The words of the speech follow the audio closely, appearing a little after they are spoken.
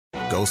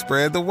go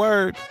spread the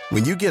word.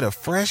 When you get a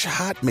fresh,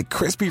 hot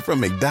McCrispy from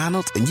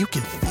McDonald's and you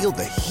can feel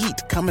the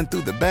heat coming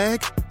through the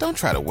bag, don't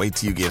try to wait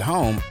till you get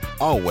home.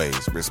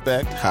 Always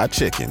respect hot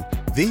chicken.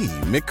 The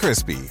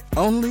McCrispy,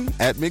 only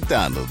at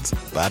McDonald's.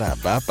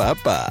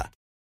 Ba-da-ba-ba-ba.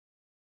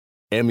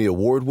 Emmy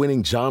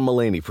award-winning John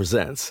Mulaney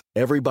presents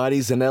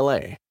Everybody's in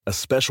L.A., a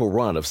special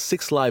run of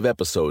 6 live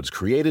episodes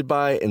created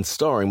by and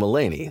starring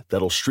Mulaney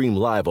that'll stream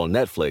live on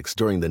Netflix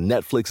during the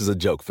Netflix is a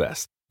Joke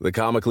Fest. The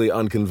comically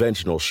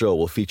unconventional show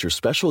will feature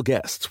special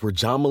guests where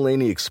John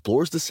Mulaney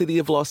explores the city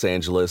of Los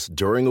Angeles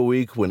during a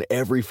week when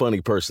every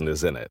funny person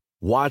is in it.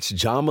 Watch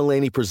John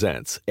Mulaney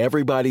Presents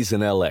Everybody's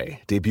in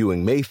L.A.,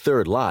 debuting May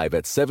 3rd live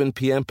at 7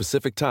 p.m.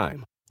 Pacific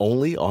Time,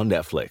 only on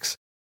Netflix.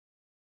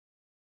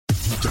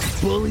 The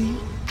Bully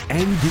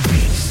and the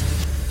Beast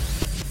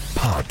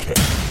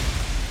podcast.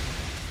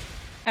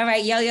 All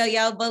right,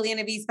 yo, Bully and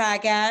the Beast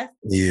podcast.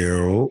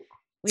 Yo.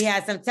 We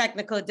had some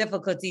technical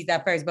difficulties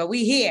at first, but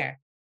we here.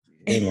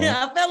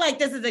 Yeah, I feel like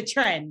this is a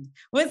trend.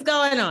 What's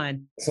going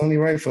on? it's only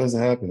right for us to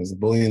happen. It's a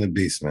Bully and the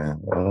Beast,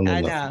 man. I don't know.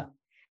 I nothing.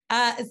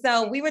 know.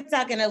 So we were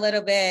talking a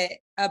little bit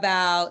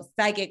about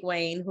Psychic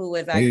Wayne, who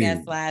was our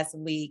guest last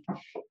week,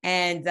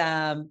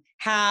 and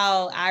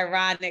how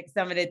ironic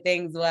some of the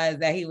things was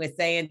that he was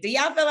saying. Do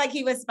y'all feel like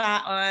he was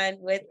spot on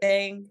with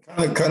things?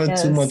 Kind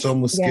of too much,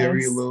 almost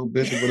scary a little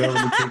bit, or whatever.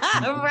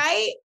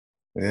 Right?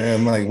 Yeah,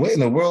 I'm like, what in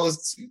the world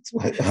is,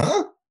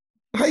 huh?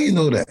 How you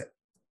know that?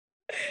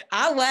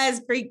 I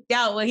was freaked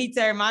out when he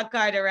turned my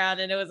card around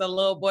and it was a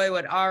little boy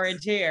with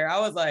orange hair. I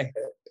was like,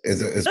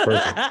 It's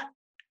perfect.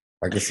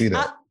 I can see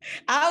that.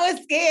 I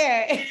was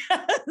scared.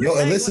 Yo, and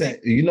Like, listen,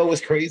 you know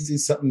what's crazy?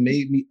 Something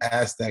made me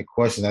ask that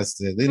question. I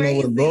said, they know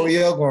what, Crazy.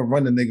 L'Oreal gonna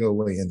run the nigga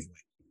away anyway.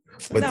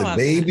 But No, the I'm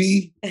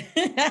baby,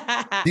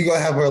 not. you gonna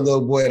have her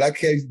little boy. And I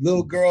can't,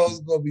 little girl,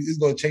 it's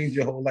gonna change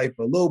your whole life.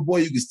 But little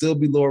boy, you can still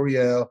be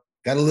L'Oreal.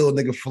 Got a little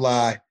nigga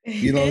fly.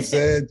 You know what I'm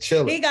saying?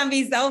 Chill. He gonna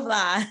be so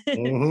fly.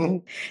 Mm-hmm.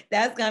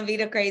 That's gonna be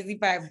the crazy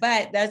part.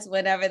 But that's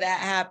whenever that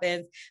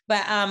happens.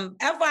 But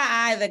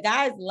FYI, the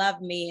guys love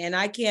me and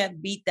I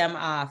can't beat them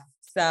off.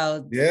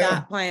 So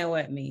stop playing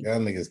with me. Y'all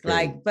niggas crazy.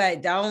 Like,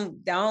 but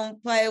don't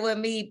play with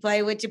me.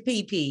 Play with your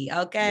pee.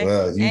 Okay.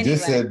 Well, you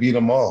just said beat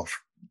them off.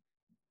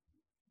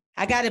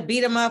 I got to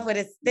beat him up with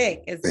a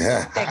stick. It's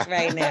too thick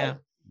right now.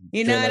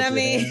 You know what I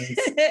mean?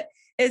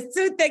 It's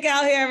too thick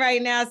out here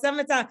right now.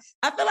 Summertime.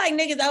 I feel like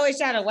niggas always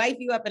trying to wipe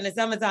you up in the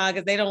summertime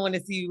because they don't want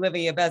to see you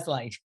living your best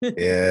life.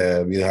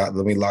 Yeah,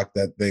 let me lock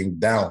that thing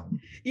down.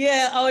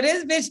 Yeah. Oh,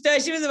 this bitch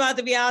thought she was about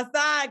to be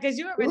outside because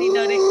you already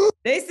know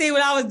they see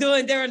what I was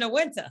doing during the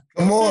winter.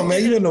 Come on,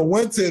 man. You in the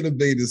winter in the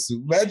bathing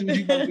suit. Imagine what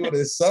you gonna do in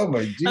the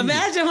summer. Jesus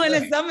Imagine when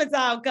the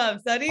summertime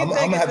comes. So these I'm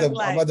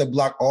niggas about to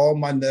block all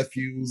my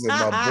nephews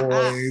and my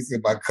boys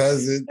and my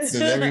cousins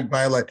and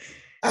everybody. Like,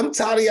 I'm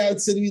tired of y'all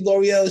sending me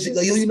L'Oreal. She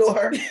go, yo, you know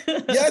her?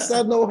 Yes,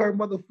 I know her,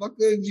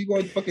 motherfucker. You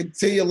gonna fucking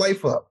tear your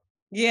life up.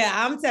 Yeah,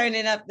 I'm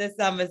turning up this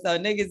summer, so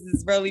niggas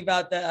is really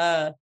about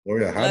to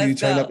L'Oreal, how do you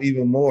turn up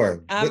even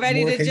more? I'm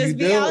ready to just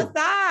be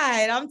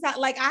outside.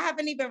 I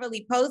haven't even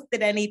really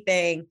posted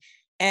anything.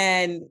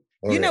 And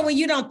you know, when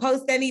you don't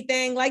post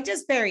anything, like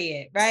just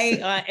period,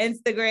 right? On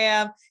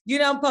Instagram, you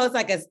don't post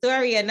like a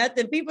story or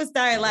nothing. People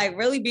start like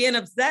really being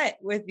upset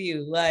with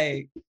you.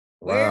 Like,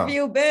 where have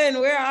you been?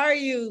 Where are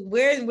you?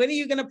 When are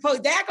you gonna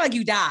post? They act like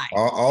you died.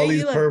 All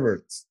these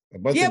perverts.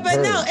 Yeah, but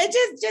no,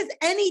 it's just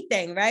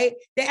anything, right?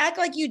 They act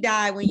like you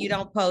die when you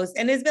don't post.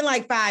 And it's been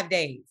like 5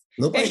 days.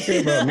 Nobody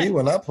care about me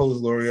when I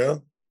post,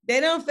 L'Oreal. They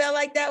don't feel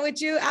like that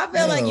with you. I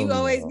feel like you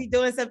always be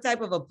doing some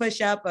type of a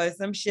push-up or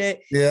some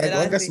shit.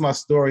 Yeah, I guess my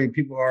story,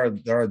 people are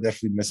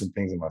definitely missing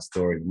things in my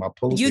story. My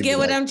post. You get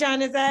what I'm trying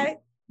to say?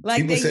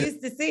 Like they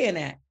used to seeing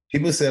that.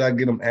 People said I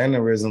get them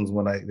aneurysms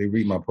when they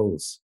read my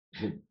posts.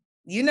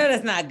 You know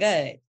that's not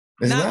good.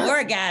 Not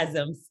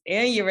orgasms,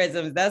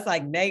 aneurysms. That's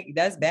like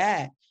that's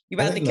bad. You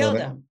about to kill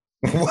them.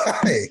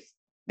 Why?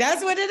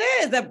 That's what it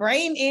is. A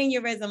brain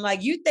aneurysm.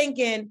 Like you was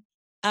thinking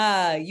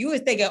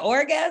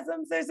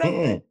orgasms or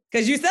something?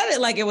 Because you said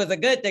it like it was a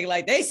good thing.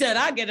 Like they said,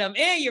 I get them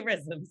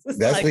aneurysms.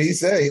 That's like, what he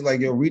said. He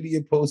like, yo, reading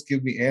your post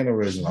give me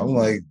aneurysm. I'm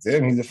like,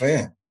 damn, he's a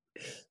fan.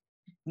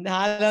 No,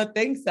 I don't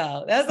think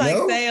so. That's like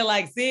saying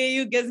like seeing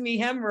you gives me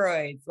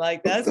hemorrhoids.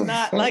 Like that's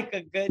not like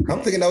a good thing.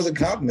 I'm thinking that was a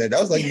compliment. That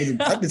was like,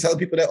 I've been telling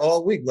people that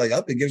all week. Like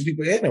I've been giving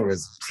people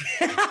aneurysms.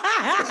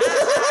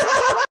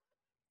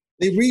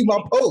 They read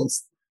my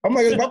post. I'm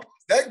like, is my post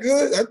that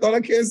good? I thought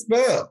I can't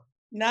spell.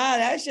 Nah,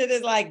 that shit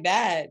is like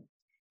bad.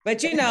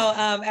 But you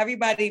know,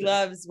 everybody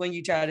loves when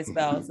you try to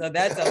spell. So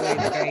that's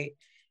always great.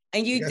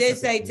 And you did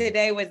say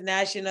today was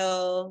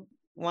National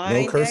Wine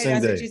Day.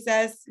 That's what you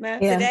said,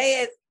 man. Yeah. Today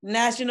is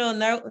National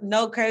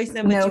No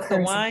Cursing, but you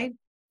can wine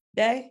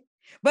day.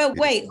 But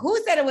wait, who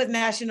said it was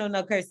National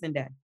No Cursing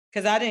Day?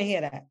 Because I didn't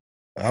hear that.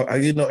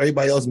 You know,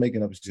 everybody else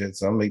making up shit,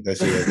 so I'll make that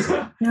shit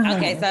up.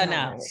 Okay, so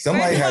no.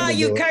 Somebody First of all,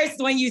 you cursed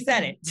when you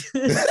said it.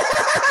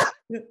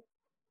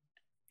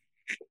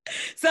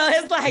 So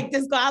it's like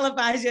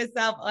disqualifies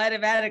yourself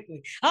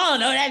automatically. I don't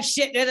know that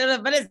shit,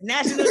 but it's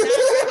National No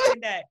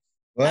Cursing Day.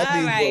 Well,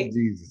 all right.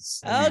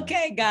 Jesus.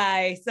 Okay,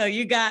 guys. So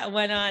you got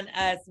one on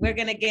us. We're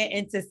gonna get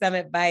into some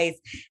advice,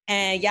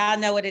 and y'all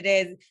know what it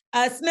is.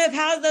 Smith,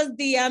 how's those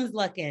DMs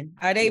looking?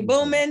 Are they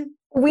booming?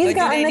 We've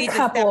gotten a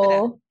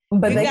couple,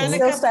 but they can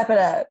still step it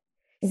up.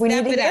 We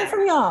need to hear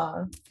from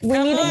y'all. We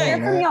need to hear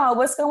from y'all.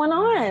 What's going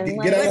on?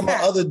 Get out of my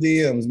other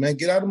DMs, man.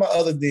 Get out of my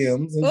other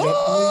DMs.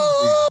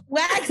 Ooh,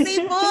 Waxy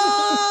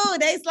Boo.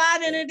 They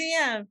slide in her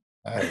DM.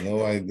 I have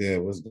no idea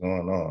what's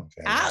going on.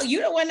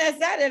 You the one that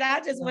said it.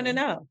 I just want to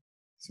know.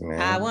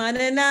 Man. I want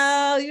to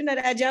know. You know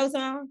that Joe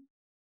song?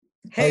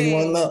 Hey, you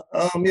want to know?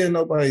 Yeah,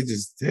 everybody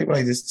just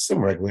some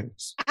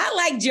regulars. I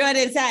like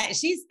Jordan's hat.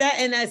 She's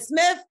starting a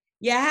Smith.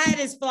 Your hat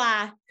is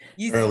fly.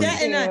 You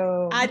starting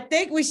a. I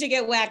think we should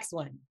get wax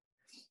one.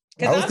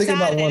 I was thinking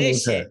about one of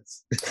those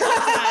hats.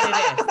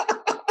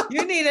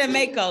 You need a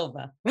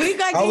makeover.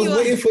 I was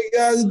waiting for you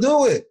guys to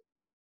do it.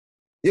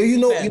 Yeah, you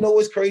know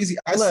what's crazy?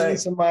 I seen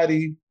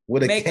somebody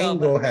with a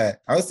Kango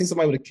hat. I was seeing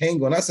somebody with a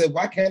Kango, and I said,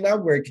 "Why can't I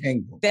wear a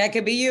Kango?" That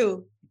could be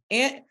you.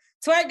 And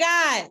Twerk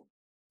God.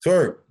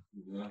 Twerk.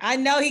 I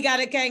know he got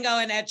a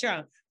Kango in that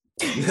trunk.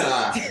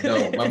 Nah,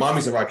 no. My mom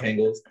used to rock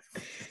Kangos.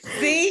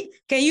 See?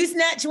 Can you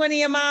snatch one of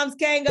your mom's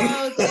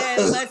Kangos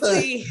and let's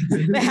see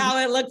how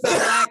it looks on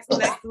wax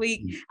next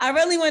week? I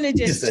really want to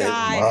just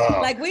try.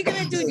 Like, we're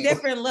going to do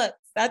different looks.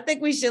 I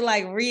think we should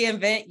like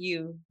reinvent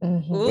you.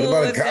 Mm-hmm. Ooh, what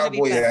about a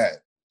cowboy hat?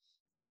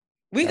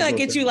 We're going to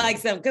get you like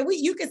some, because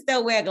you can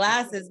still wear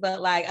glasses, but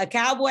like a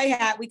cowboy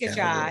hat, we could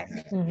try.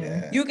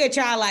 Mm-hmm. You could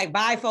try like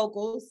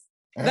bifocals.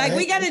 Like,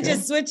 we got to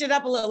just switch it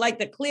up a little, like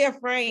the clear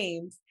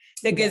frames,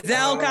 the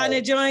gazelle kind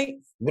of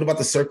joints. What about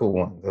the circle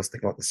one? I was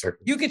thinking about the circle.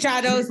 You could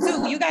try those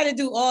too. You got to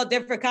do all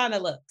different kind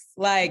of looks,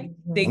 like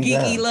the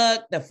geeky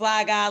look, the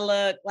fly guy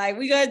look. Like,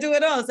 we got to do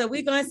it all. So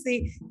we're going to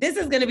see. This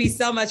is going to be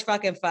so much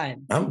fucking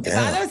fun. If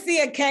I don't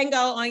see a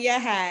Kango on your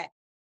hat,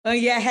 on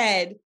your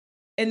head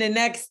in the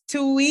next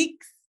 2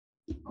 weeks,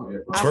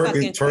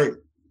 Twerk.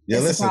 Yeah,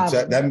 listen,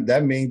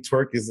 that means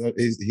Twerk is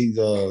he's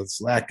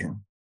slacking.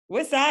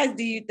 What size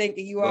do you think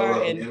you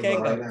are in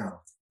Kango? Right now.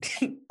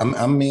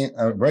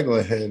 A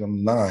regular head.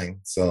 I'm 9.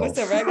 So what's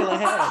a regular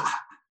head?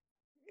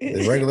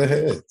 A regular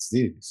head,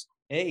 Steve's.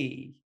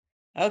 Hey,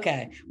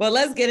 okay. Well,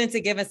 let's get into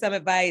giving some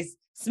advice.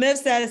 Smith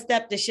said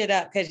step the shit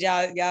up because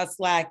y'all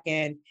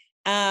slacking.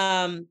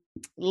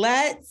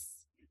 Let's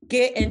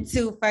get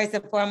into first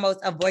and foremost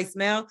a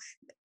voicemail.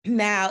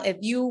 Now, if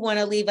you want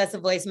to leave us a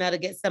voicemail to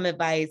get some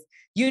advice,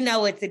 you know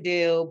what to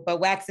do,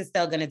 but Wax is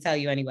still going to tell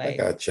you anyway. I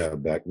got y'all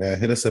back, man.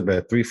 Hit us up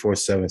at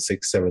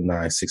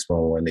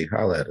 347-679-6118.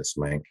 Holla at us,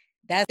 man.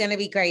 That's going to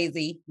be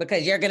crazy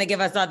because you're going to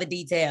give us all the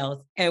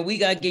details and we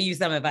going to give you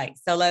some advice.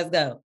 So let's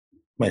go.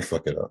 Might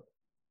fuck it up.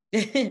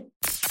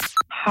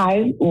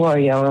 Hi,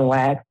 L'Oreal and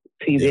Wax.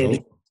 T.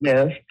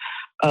 Smith.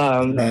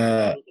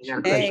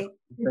 Hey.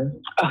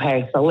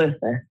 Okay, so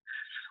listen.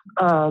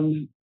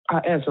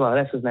 Angelo,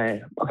 that's his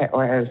name. Okay,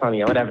 or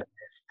Antonio, whatever.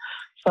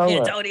 So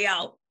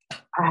Antonio.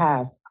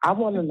 I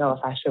want to know if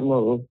I should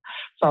move.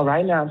 So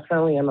right now I'm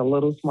currently in a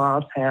little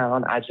small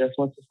town. I just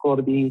went to school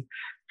to do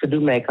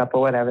makeup or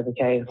whatever the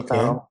case. Okay.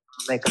 So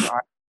makeup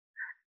artist.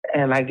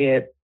 And I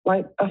get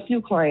like a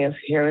few clients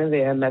here and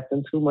there,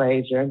 nothing too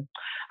major.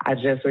 I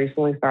just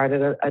recently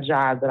started a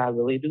job that I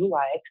really do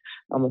like.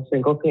 I'm a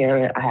single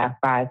parent. I have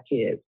 5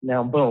 kids.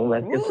 Now, boom,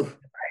 let's get to the advice.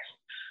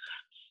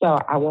 So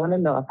I want to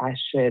know if I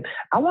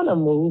want to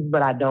move,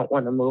 but I don't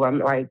want to move. I'm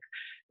like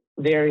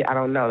I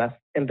don't know. That's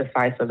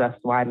indecisive. That's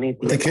why I need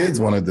to. What the kids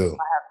want to do?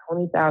 I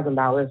have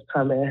 $20,000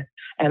 coming,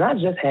 and I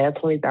just had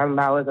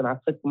 $20,000, and I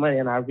took the money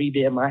and I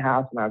redid my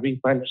house and I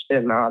refurnished it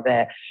and all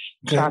that.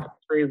 Shopping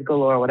sprees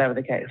galore, whatever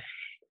the case.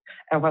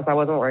 And plus, I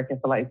wasn't working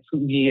for like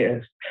 2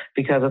 years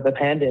because of the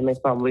pandemic,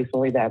 so I'm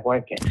recently back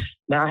working.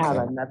 Now I have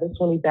another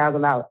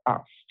 $20,000.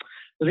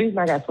 The reason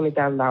I got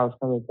 $20,000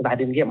 coming is because I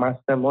didn't get my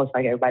stimulus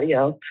like everybody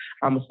else.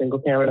 I'm a single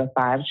parent of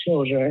 5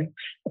 children.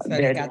 So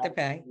they got to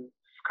pay.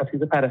 Because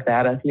he's a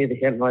pedophile. That's neither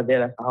here nor there.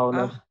 That's a whole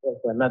nother story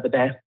for another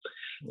day.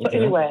 So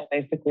anyway,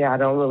 basically, I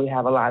don't really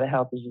have a lot of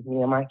help. It's just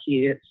me and my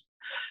kids.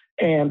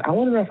 And I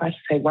want to know if I should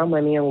take my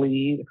money and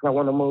leave because I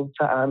want to move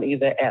to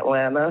either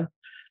Atlanta,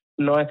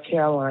 North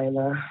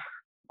Carolina,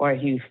 or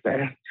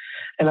Houston.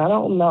 And I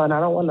don't know, and I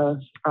don't want to,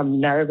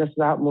 I'm nervous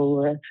about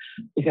moving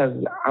because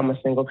I'm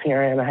a single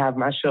parent and I have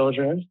my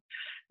children.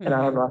 And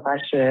I don't know if I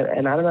should.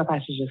 And I don't know if I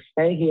should just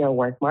stay here,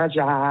 work my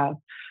job,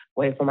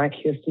 wait for my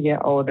kids to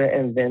get older,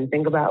 and then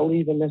think about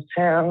leaving this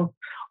town?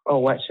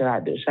 Or what should I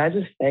do? Should I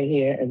just stay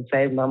here and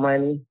save my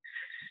money?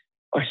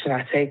 Or should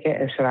I take it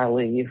and should I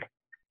leave?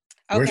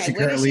 Okay,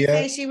 where did she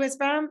say she was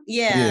from?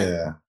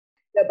 Yeah.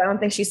 But I don't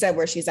think she said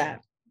where she's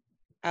at.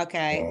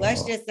 Okay,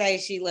 let's just say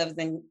she lives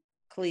in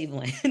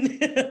Cleveland.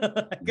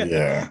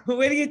 Yeah.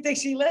 Where do you think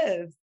she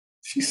lives?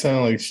 She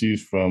sounds like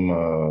she's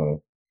from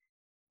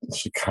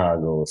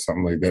Chicago or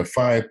something like that.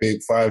 5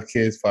 kids, 5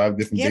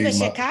 different. Yeah, but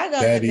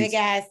Chicago's a big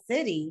ass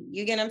city.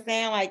 You get what I'm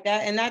saying, like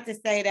that, and not to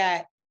say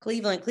that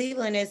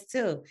Cleveland is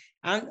too.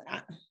 I'm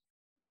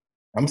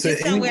saying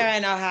somewhere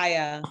in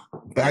Ohio.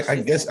 But I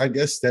guess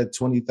that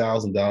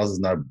 $20,000 is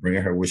not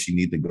bringing her where she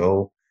need to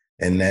go,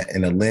 and that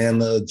in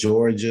Atlanta,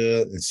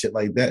 Georgia, and shit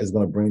like that is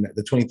going to bring that.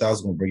 The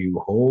 20,000 going to bring you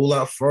a whole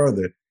lot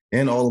further,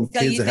 and all them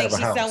kids that have a house. So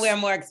you think she's somewhere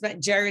more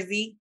expensive?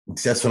 Jersey?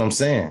 That's what I'm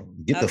saying.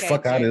 Get the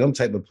fuck out of them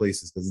type of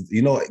places, because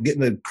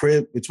getting a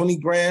crib with 20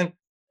 grand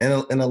in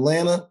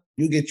Atlanta,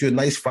 you get you a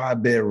nice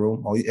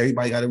 5-bedroom.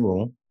 Everybody got a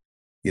room.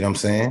 You know what I'm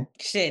saying?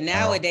 Shit,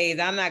 nowadays,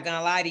 I'm not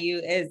gonna lie to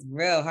you, it's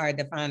real hard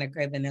to find a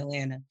crib in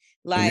Atlanta.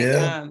 Like,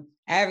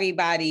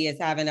 everybody is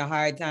having a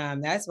hard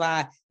time. That's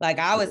why, like,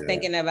 I was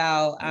thinking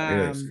about,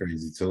 it's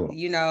crazy too.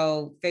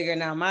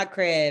 Figuring out my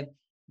crib.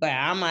 But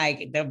I'm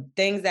like, the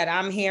things that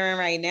I'm hearing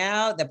right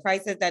now, the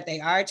prices that they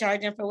are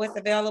charging for what's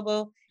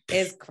available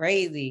is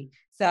crazy.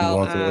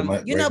 So,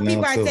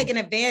 people are taking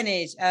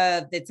advantage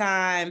of the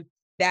time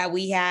that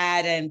we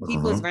had, and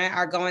people's rent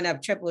are going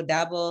up triple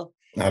double.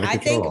 I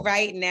think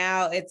right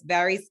now it's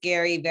very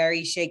scary,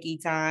 very shaky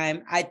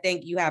time. I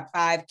think you have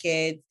 5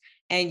 kids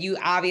and you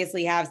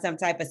obviously have some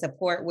type of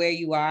support where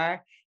you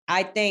are.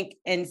 I think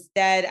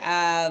instead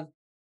of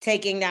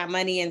taking that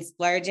money and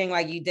splurging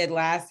like you did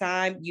last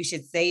time, you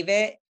should save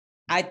it.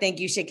 I think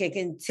you should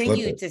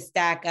continue to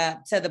stack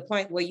up to the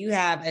point where you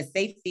have a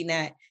safety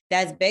net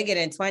that's bigger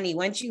than 20.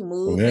 Once you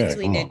move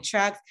between the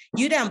trucks,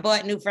 you done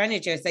bought new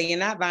furniture. So you're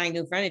not buying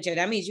new furniture.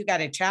 That means you got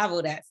to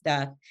travel that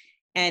stuff.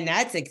 And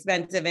that's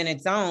expensive in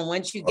its own.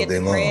 Once you get the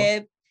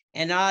crib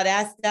and all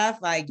that stuff,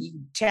 like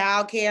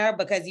childcare,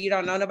 because you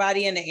don't know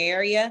nobody in the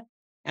area,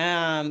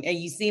 and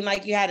you seem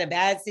like you had a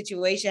bad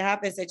situation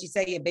happen, so you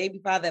say your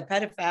baby father a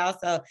pedophile,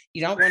 so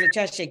you don't want to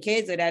trust your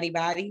kids with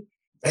anybody.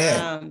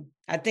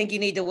 I think you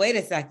need to wait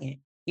a second.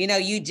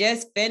 You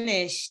just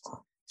finished.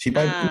 She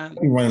might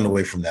be running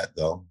away from that,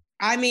 though.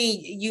 I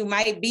mean, you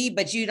might be,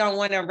 but you don't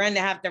want to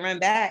have to run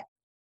back.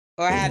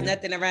 Or have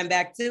nothing to run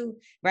back to.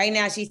 Right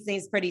now, she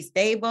seems pretty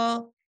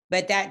stable,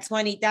 but that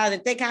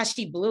 20,000, think how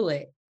she blew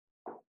it.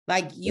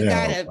 Like you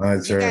gotta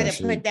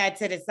put that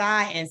to the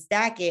side and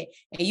stack it,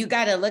 and you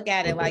gotta look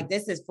at it like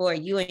this is for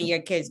you and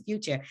your kids'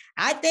 future.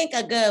 I think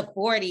a good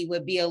 40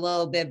 would be a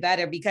little bit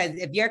better, because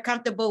if you're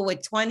comfortable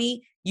with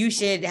 20, you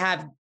should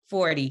have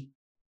 40.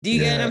 Do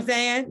you get what I'm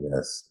saying?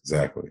 Yes,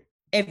 exactly.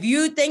 If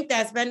you think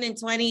that spending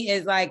 20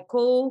 is like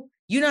cool,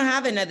 you don't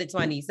have another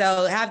 20.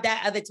 So have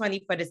that other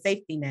 20 for the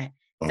safety net.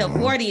 So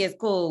 40 is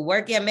cool.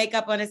 Work your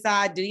makeup on the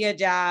side, do your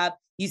job.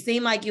 You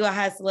seem like you're a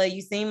hustler.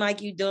 You seem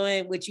like you're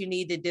doing what you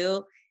need to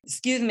do.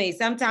 Excuse me.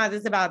 Sometimes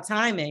it's about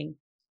timing.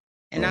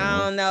 And I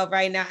don't know if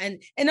right now, and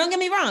don't get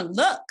me wrong,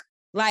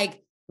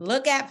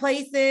 look at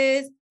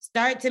places,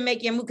 start to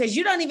make your move, because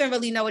you don't even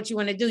really know what you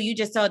want to do. You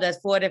just told us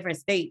 4 different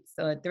states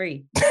or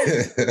 3.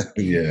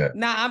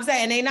 No, I'm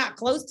saying they're not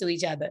close to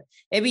each other.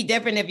 It'd be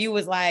different if you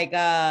was like,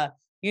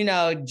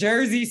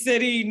 Jersey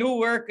City,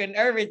 Newark, and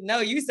Irving. No,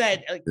 you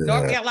said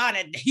North Carolina,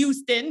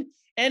 Houston,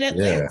 and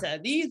Atlanta. Yeah.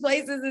 These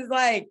places is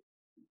like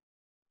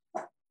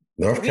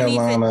North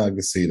Carolina. I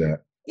can see that.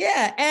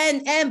 Yeah,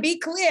 and be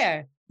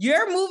clear,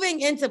 you're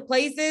moving into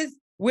places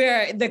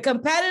where the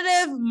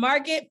competitive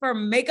market for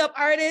makeup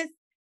artists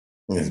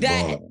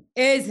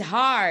is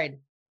hard,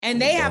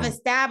 and they have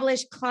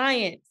established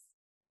clients.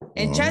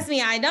 And trust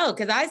me, I know,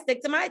 because I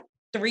stick to my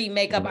 3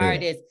 makeup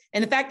artists,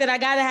 and the fact that I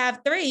gotta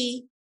have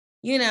 3.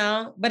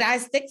 But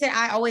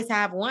I always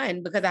have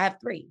 1 because I have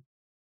 3.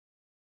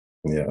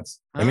 Yes.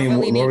 I mean,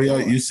 really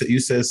L'Oreal, you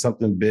said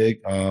something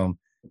big.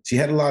 She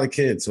had a lot of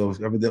kids, so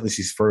evidently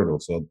she's fertile.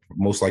 So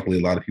most likely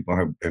a lot of people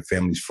in her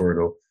family's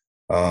fertile.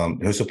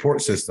 Her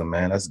support system,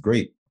 man, that's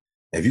great.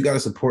 If you got a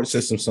support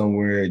system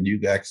somewhere and you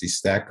can actually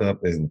stack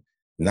up and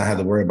not have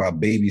to worry about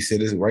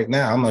babysitters. Right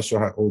now, I'm not sure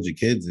how old your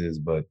kids is,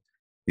 but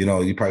you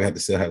probably have to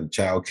still have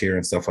child care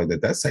and stuff like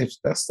that.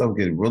 That stuff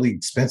get really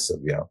expensive,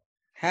 yo.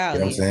 Hell, you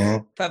know what I'm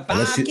saying? For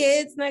 5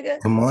 kids,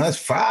 nigga? Come on, that's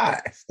 5.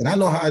 And I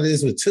know how it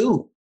is with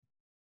 2.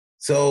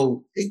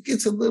 So it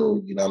gets a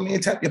little,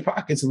 tap your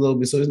pockets a little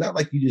bit. So it's not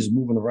like you just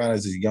moving around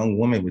as a young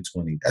woman with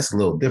 20. That's a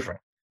little different.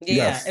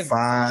 If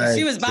 5.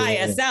 She was by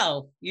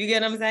herself. You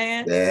get what I'm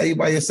saying? Yeah, you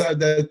by yourself.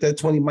 That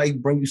 20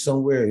 might bring you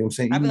somewhere. You know what I'm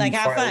saying? I'd be like,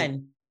 have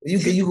fun.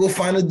 You go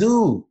find a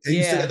dude. And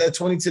you still got that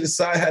 20 to the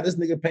side, have this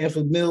nigga paying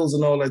for meals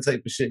and all that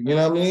type of shit. You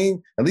know what I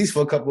mean? At least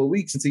for a couple of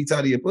weeks until you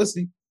tired of your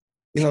pussy.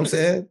 You know what I'm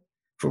saying?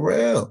 For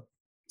real.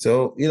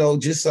 So,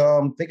 just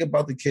think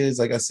about the kids.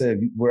 Like I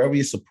said, wherever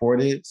your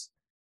support is,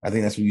 I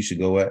think that's where you should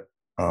go at.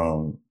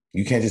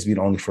 You can't just be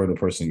the only fertile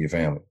person in your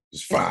family.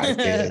 Just 5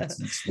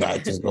 kids. It's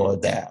not just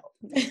going down.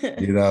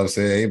 You know what I'm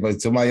saying? But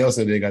somebody else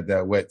said they got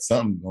that wet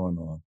something going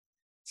on.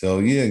 So,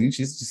 you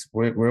just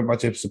worry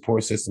about your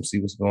support system, see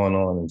what's going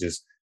on, and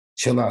just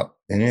chill out.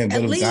 And then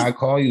if God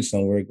call you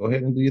somewhere, go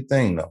ahead and do your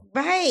thing, though.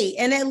 Right.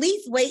 And at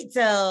least wait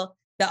till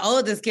the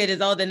oldest kid is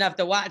old enough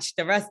to watch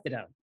the rest of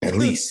them. At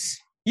least.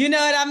 You know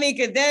what I mean?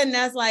 Because then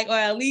that's like, or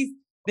at least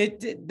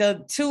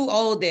the 2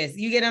 oldest.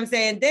 You get what I'm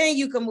saying? Then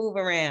you can move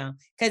around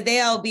because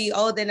they'll be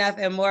old enough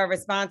and more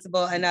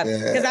responsible enough.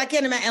 Because I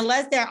can't imagine,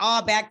 unless they're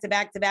all back to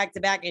back,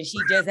 and she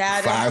just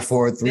had 5,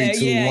 4, 3, 2,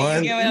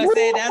 1. You get what I'm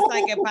saying? That's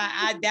like, if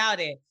I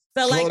doubt it.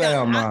 So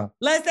like,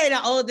 let's say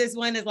the oldest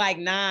one is like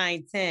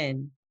 9,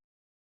 10.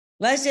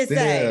 Let's just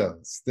say.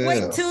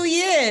 Wait, 2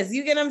 years.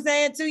 You get what I'm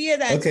saying? 2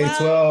 years at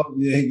 12.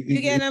 Yeah, you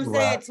get what I'm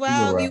saying?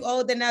 12, you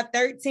old enough,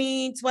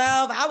 13,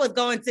 12. I was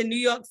going to New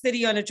York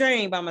City on a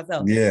train by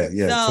myself. Yeah.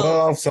 So,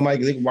 12,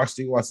 somebody, they could watch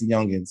the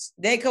youngins.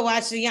 They could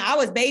watch I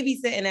was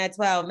babysitting at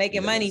 12,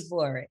 making money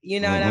for it. You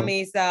know what I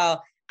mean? So,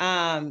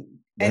 and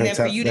then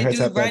for you to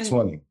do run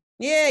 20.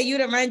 Yeah, you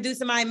to run, do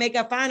somebody,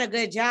 find a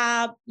good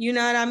job. You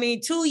know what I mean?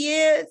 2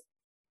 years.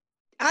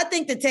 I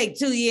think to take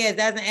 2 years,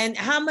 and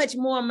how much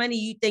more money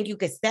you think you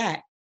could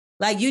stack?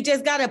 Like, you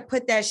just got to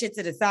put that shit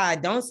to the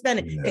side. Don't spend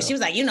it. Because she was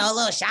like, a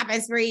little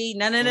shopping spree.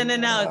 No.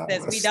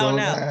 Sis, we don't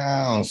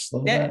know.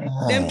 Slow down.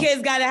 Them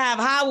kids got to have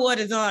high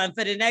waters on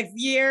for the next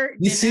year.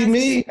 You see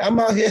me? I'm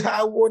out here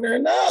high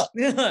watering up.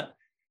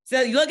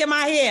 So look at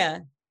my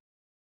hair.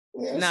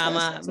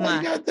 My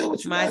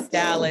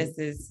stylist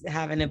is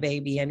having a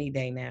baby any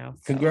day now.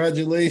 So.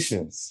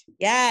 Congratulations.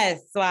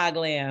 Yes,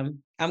 Swaglam.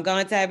 I'm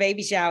going to a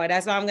baby shower.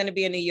 That's why I'm going to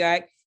be in New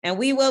York. And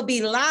we will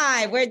be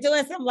live. We're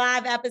doing some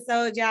live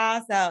episodes,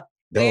 y'all. So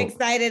we're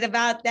excited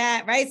about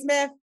that. Right,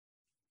 Smith?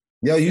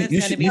 Yo, you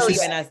should be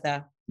leaving us,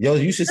 though. Yo,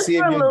 you should see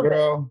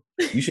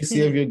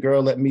if your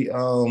girl, let me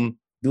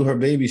do her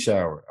baby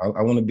shower.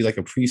 I want to be like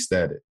a priest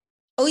at it.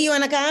 Oh, you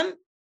want to come?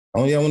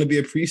 Oh, yeah, I want to be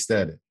a priest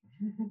at it.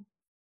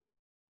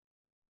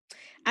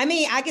 I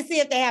mean, I can see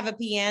if they have a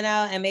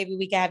piano and maybe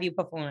we can have you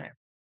perform.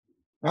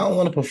 I don't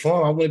want to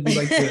perform. I want to be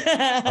like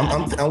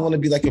I want to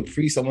be like a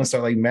priest. I want to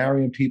start like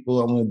marrying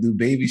people. I want to do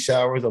baby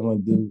showers. I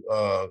want to do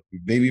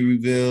baby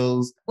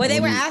reveals. Well, they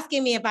were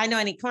asking me if I know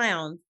any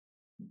clowns.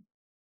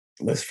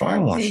 Let's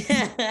find one.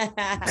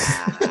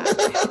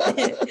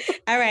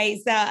 All right.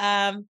 So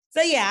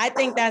yeah, I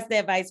think that's the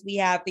advice we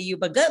have for you.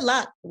 But good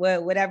luck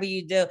with whatever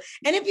you do.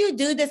 And if you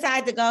do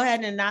decide to go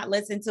ahead and not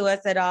listen to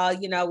us at all,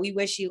 we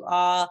wish you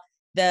all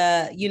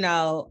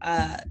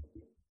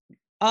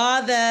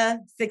all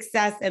the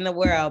success in the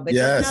world, but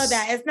just know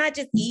that it's not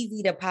just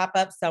easy to pop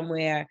up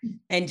somewhere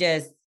and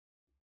just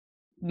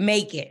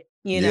make it,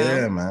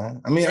 Yeah,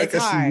 man. I mean, I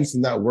guess she's used to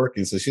not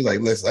working. So she's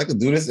like, listen, I could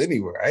do this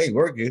anywhere. I ain't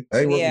working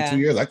 2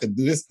 years. I could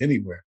do this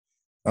anywhere.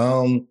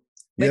 But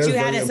you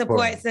had a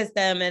support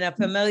system and a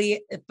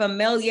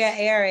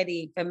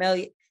familiarity.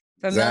 Familiar.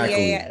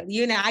 Exactly.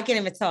 I can't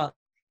even talk.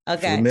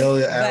 Okay.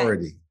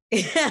 Familiarity.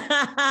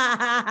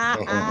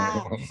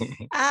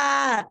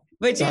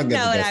 But you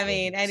know what I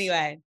mean.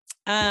 Anyway,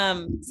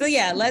 so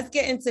yeah, let's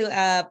get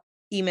into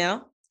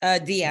email,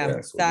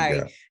 DM.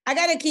 Sorry, I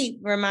gotta keep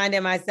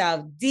reminding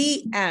myself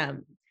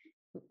DM.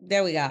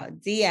 There we go,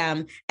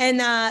 DM.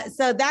 And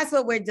so that's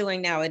what we're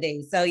doing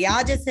nowadays. So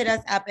y'all just hit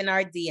us up in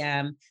our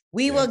DM.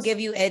 We will give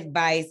you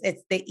advice.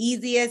 It's the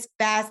easiest,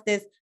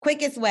 fastest,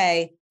 quickest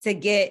way to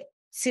get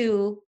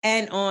to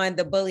and on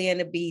the Bully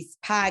and the Beast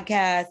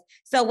podcast.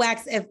 So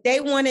Wax, if they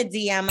want to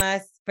DM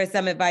us for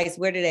some advice,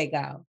 where do they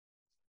go?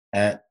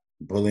 At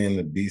Bully and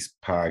the Beast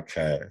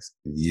podcast.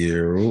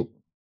 Yeah.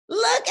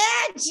 Look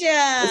at you.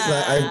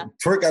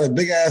 Twerk got a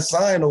big ass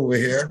sign over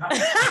here.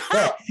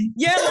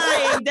 You're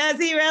lying. Does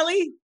he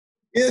really?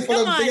 Yeah, for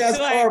the big ass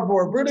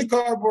cardboard. Bring the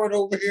cardboard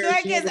over here.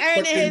 Twerk is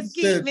earning his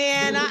keep,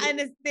 man. I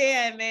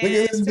understand, man. Look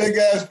at this big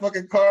ass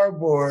fucking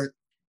cardboard.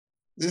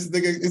 This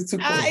nigga is too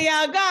cool.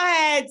 Yo, go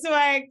ahead,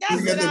 Twerk.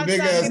 That's what I'm talking about. You got the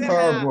big ass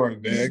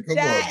cardboard, man. Come on.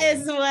 That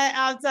is what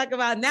I'm talking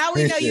about. Now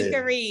we know you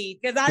can read.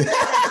 Because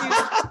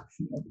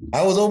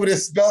I was over there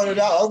spelling it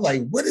out. I was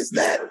like, what is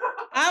that?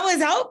 I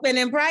was hoping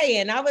and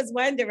praying. I was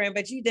wondering,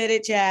 but you did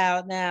it,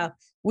 child. Now,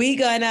 we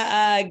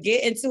gonna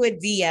get into a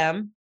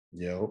DM.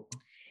 Yo.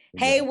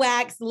 Hey,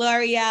 Wax,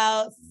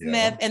 L'Oreal,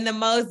 Smith, and the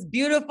most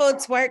beautiful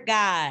twerk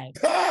guy.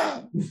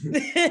 JL.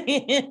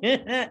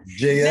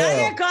 Now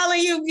they're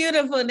calling you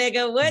beautiful,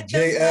 nigga. What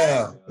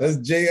JL. That's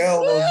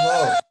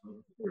JL.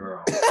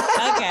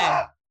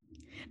 Okay.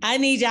 I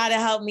need y'all to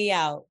help me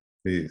out.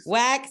 Peace.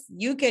 Wax,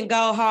 you can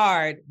go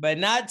hard, but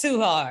not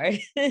too hard.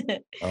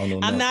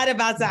 I'm not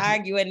about to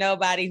argue with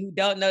nobody who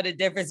don't know the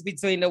difference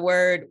between the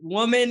word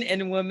woman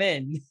and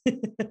woman.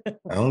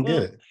 I don't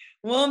get it.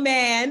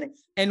 Woman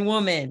and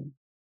woman.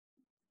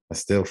 I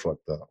still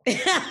fucked up.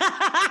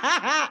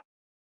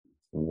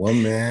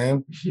 One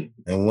man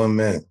and one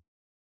man.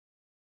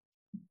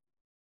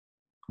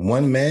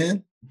 One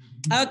man?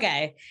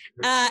 Okay.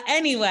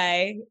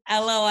 Anyway,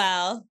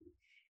 LOL.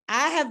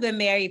 I have been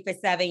married for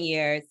 7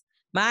 years.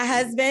 My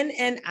husband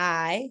and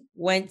I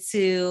went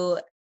to,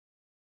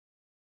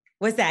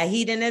 what's that,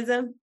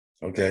 hedonism?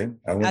 Okay.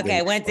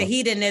 Went to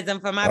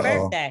hedonism for my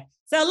birthday.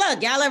 So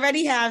look, y'all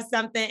already have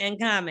something in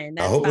common.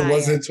 That's it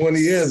wasn't 20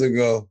 years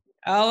ago.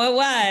 Oh, it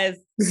was.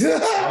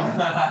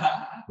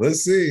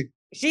 Let's see.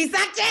 She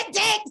sucked your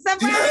dick.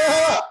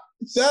 Surprise!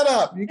 Shut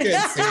up. You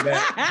can't say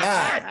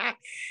that.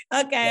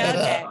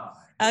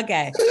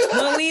 Okay.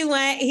 When we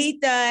went, he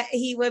thought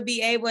he would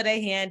be able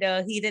to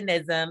handle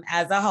hedonism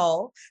as a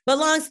whole. But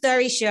long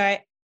story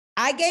short,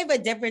 I gave a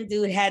different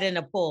dude head in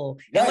the pool.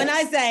 And when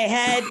I say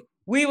head,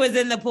 we was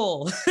in the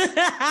pool.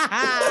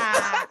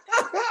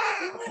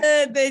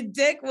 The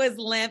dick was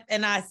limp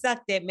and I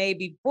sucked it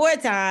maybe 4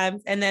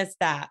 times and then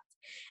stopped.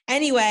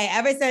 Anyway,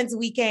 ever since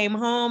we came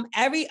home,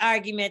 every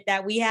argument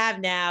that we have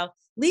now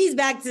leads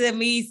back to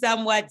me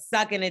somewhat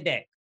sucking a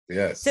dick.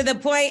 Yes. To the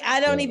point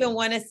I don't even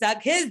want to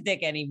suck his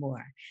dick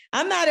anymore.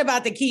 I'm not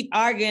about to keep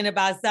arguing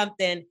about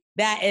something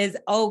that is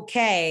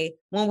okay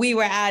when we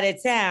were out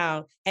of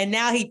town and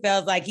now he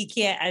feels like he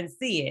can't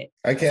unsee it.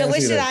 I can't. So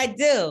what should I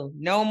do?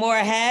 No more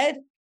head?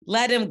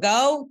 Let him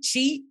go?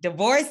 Cheat?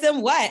 Divorce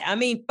him? What? I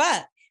mean,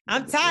 fuck.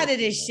 I'm tired of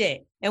this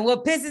shit. And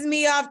what pisses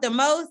me off the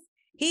most,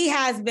 he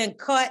has been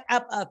caught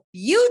up a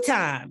few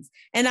times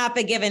and I've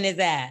forgiven his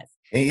ass.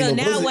 So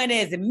now when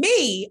it's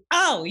me,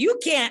 oh, you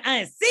can't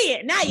unsee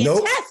it. Now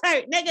your chest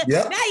hurt, nigga.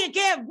 Yep. Now you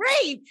can't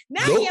breathe.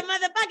 Now you're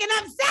motherfucking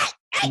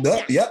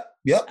upset. Yep.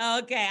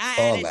 Okay, I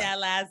added that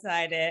last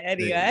side there.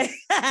 Anyway,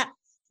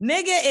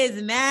 nigga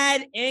is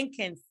mad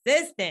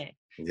inconsistent.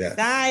 Yes.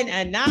 Signed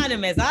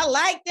anonymous. I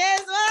like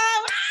this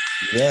one.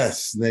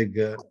 Yes,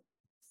 nigga.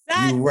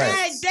 Suck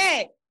that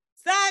dick.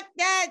 Suck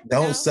that.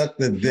 Don't suck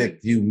the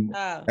dick.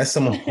 That's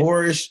some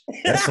whorish.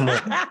 That's some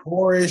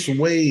whorish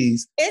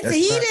ways. It's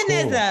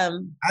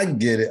hedonism. Cool. I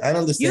get it. I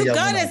understand. You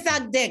go to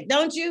suck dick,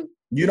 don't you?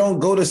 You don't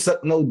go to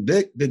suck no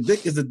dick. The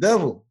dick is the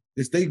devil.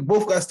 They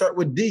both got to start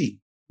with D.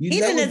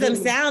 Hedonism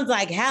sounds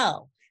like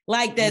hell.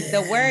 Like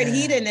the word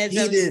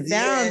hedonism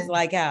sounds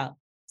like hell.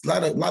 It's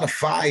a lot of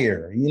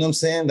fire. You know what I'm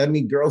saying? That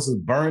means girls is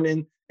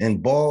burning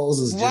and balls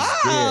is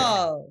just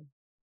there.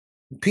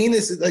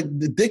 Penis is like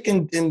the dick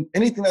and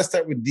anything that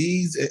start with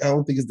D's, I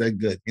don't think it's that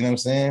good. You know what I'm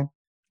saying?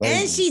 Like,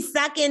 and she's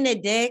sucking the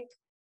dick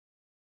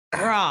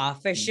raw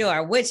for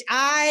sure, which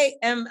I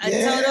am a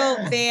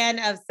total fan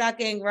of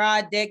sucking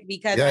raw dick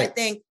because I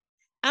think,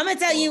 I'm going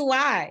to tell you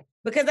why.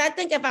 Because I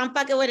think if I'm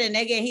fucking with a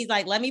nigga and he's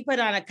like, let me put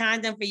on a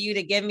condom for you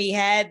to give me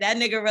head, that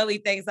nigga really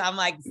thinks I'm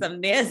like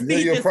some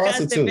nasty,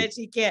 disgusting bitch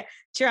he can't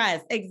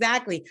trust.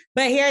 Exactly.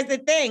 But here's the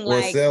thing. Or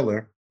like,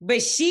 seller.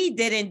 But she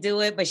didn't do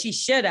it, but she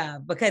should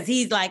have because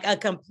he's like a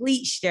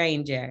complete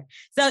stranger.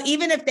 So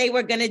even if they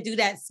were going to do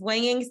that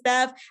swinging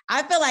stuff,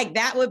 I feel like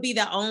that would be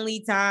the only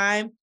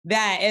time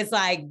that it's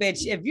like,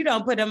 bitch, if you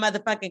don't put a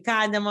motherfucking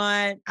condom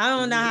on, I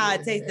don't know how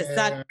it tastes to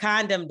suck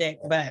condom dick,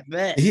 but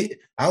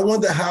I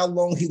wonder how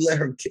long he let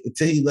her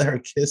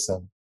kiss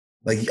him.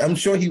 Like, I'm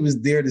sure he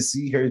was there to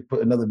see her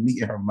put another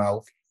meat in her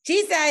mouth.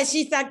 She said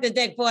she sucked the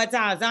dick 4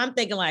 times. So I'm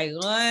thinking like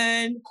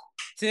 1,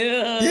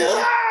 2,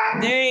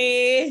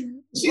 3.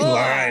 She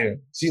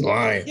lying. She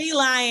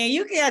lying.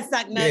 You can't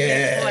suck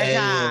nothing 4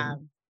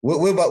 times.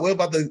 What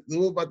about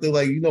the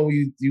like, you know,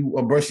 when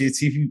you brush your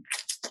teeth,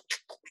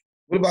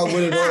 what about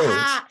one of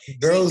those?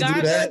 Girls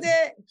do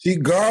that. She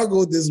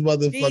gargled this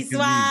motherfucker. She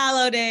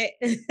swallowed it.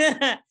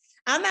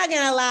 I'm not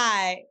gonna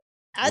lie.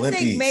 I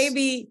think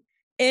maybe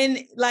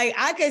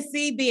I could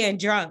see being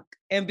drunk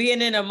and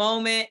being in a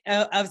moment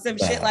of some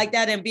shit like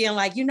that and being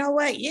like, you know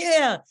what?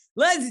 Yeah,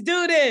 let's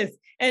do this.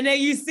 And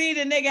then you see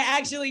the nigga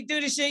actually do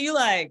the shit. You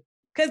like,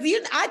 cause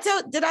did I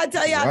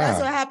tell y'all that's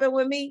what happened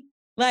with me?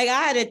 Like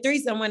I had a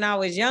threesome when I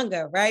was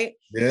younger, right?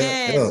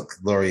 Yeah, look,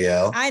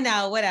 L'Oreal. I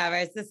know, whatever.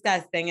 It's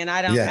disgusting, and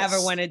I don't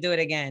ever want to do it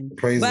again.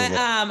 Praise but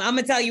I'm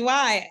gonna tell you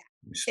why.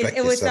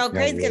 It was so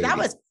crazy because I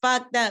was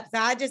fucked up. So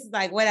I just was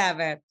like,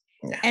 whatever.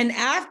 Yeah. And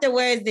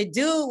afterwards, the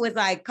dude was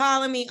like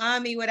calling me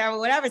on me, whatever.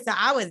 So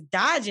I was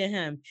dodging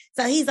him.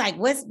 So he's like,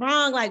 what's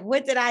wrong? Like,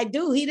 what did I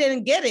do? He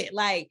didn't get it.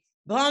 Like,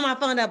 blowing my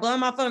phone up.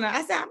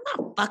 I said, I'm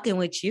not fucking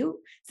with you.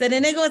 So the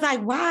nigga was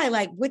like, why?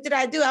 Like, what did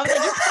I do? I was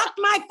like, you fucked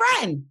my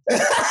friend.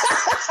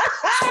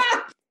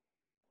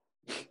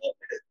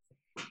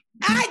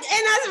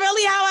 And that's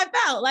really how I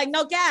felt. Like,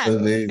 no cap.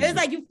 It was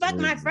like, you fucked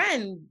my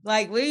friend.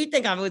 Like, what do you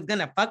think? I was going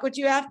to fuck with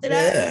you after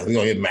that? Yeah, we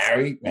going to get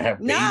married?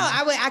 No,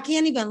 I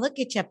can't even look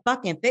at your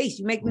fucking face.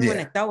 You make me want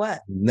to throw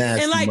up.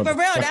 Nasty, and like, for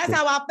real, that's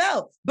how I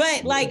felt.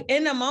 But like,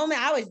 in the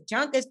moment, I was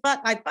drunk as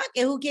fuck. Like, fuck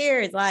it, who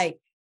cares? Like,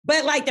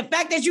 but like, the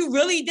fact that you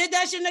really did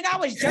that shit, nigga, I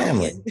was joking.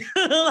 Like,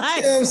 you know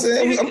what I'm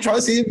saying? I'm trying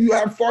to see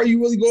how far you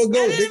really going to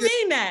go. I didn't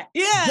mean that.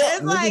 Yeah,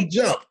 it's like,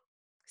 jump.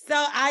 So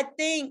I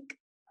think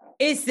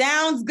it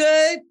sounds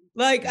good.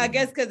 Like, I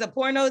guess because of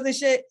pornos and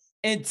shit,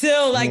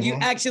 until like you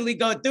actually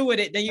go through with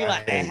it, then you're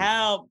like,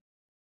 help.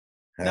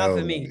 Not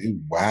for me.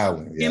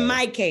 Wow. Yeah. In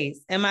my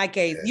case,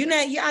 yeah. You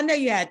know, I know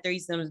you had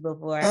threesomes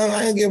before.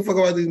 I ain't give a fuck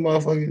about these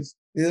motherfuckers.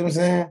 You know what I'm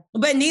saying?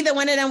 But neither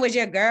one of them was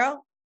your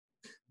girl?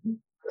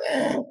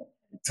 Yeah,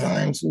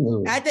 times.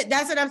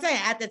 That's what I'm saying,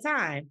 at the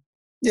time.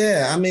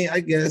 Yeah, I mean, I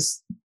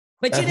guess.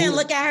 But you didn't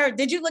look at her.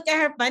 Did you look at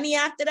her funny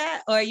after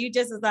that? Or you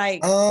just was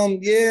like...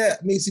 Yeah.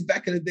 I mean, see,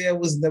 back in the day, I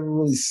was never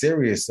really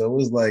serious. So it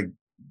was like,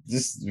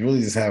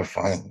 just have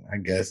fun, I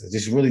guess. It's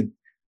just really,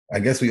 I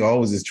guess we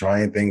always just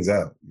trying things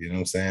out. You know what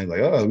I'm saying?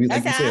 Like, oh,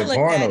 that's like how you said,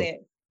 porno.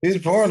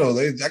 It's porno.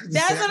 That's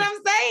what I'm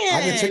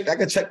saying. I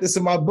could check this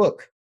in my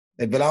book.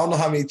 But I don't know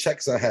how many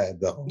checks I had,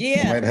 though.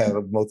 Yeah. I might have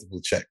multiple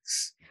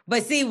checks.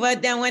 But see,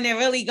 then when it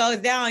really goes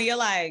down, you're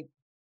like...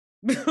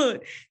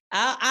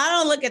 I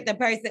don't look at the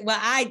person. Well,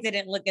 I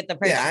didn't look at the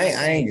person. Yeah,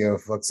 I ain't give a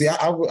fuck. See, I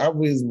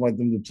always want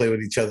them to play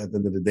with each other at the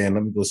end of the day, and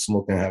let me go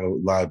smoke and have a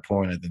live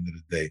porn at the end of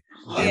the day.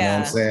 You know what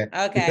I'm saying?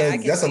 Okay.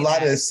 Because that's a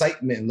lot of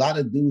excitement. A lot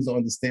of dudes don't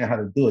understand how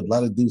to do it. A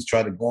lot of dudes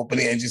try to go up in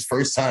there and just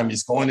first time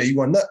just go in there. You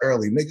want nut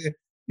early, nigga.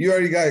 You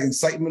already got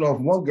excitement off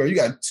one girl. You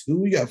got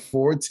 2, you got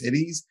 4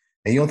 titties,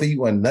 and you don't think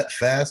you want nut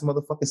fast,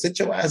 motherfucker? Sit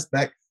your ass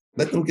back.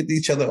 Let them get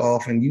each other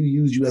off, and you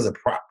use you as a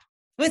prop.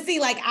 But see,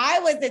 like, I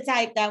was the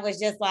type that was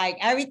just like,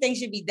 everything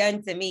should be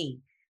done to me.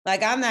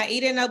 Like, I'm not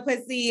eating no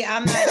pussy.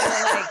 I'm not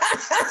like,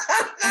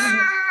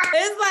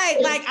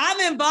 it's like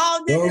I'm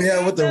involved in it. Oh,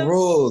 yeah, with the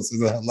rules.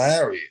 It's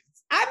hilarious.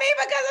 I mean,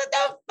 because of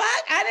the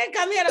fuck? I didn't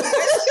come here to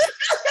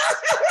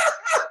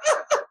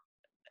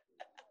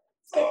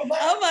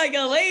oh my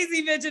God,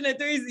 lazy bitch in a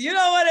threesome. You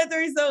don't want a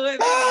threesome with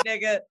me,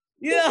 nigga.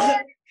 You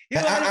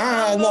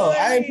know, no,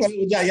 I ain't playing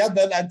with y'all. Y'all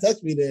better not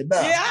touch me there.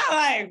 No. Yeah,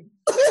 like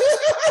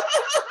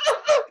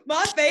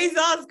my face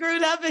all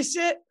screwed up and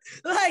shit.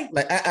 Like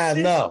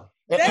no.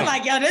 They're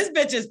like, yo, this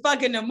bitch is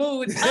fucking the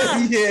mood.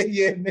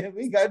 Yeah, man,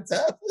 we got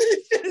tough.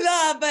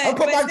 No, but I'll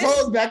put my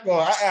clothes back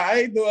on.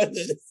 I ain't doing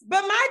this.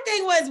 But my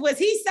thing was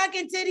he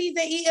sucking titties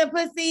and eating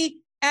pussy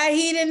at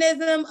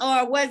hedonism,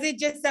 or was it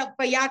just so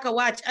for y'all could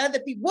watch other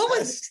people? What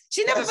was?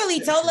 She never really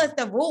told us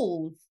the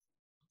rules.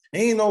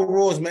 Ain't no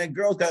rules, man.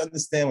 Girls gotta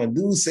understand when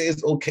dudes say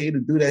it's okay to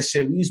do that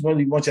shit. We just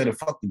want y'all to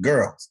fuck the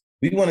girls.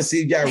 We want to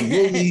see if y'all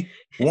really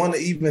want to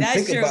even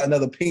think about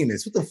another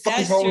penis. What the fuck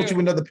is wrong with you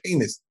with another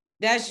penis?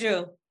 That's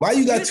true. Why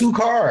you got 2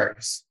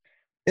 cars?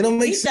 It don't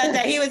make sense. He said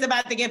that he was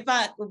about to get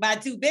fucked by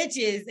 2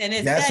 bitches, and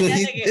that's what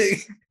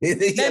he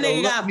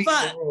nigga got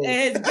fucked, and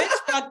his bitch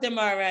fucked him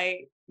all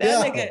right.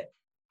 That nigga.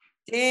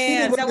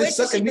 Damn.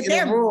 So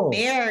they're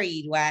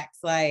married, Wax,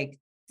 like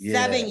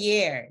 7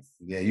 years.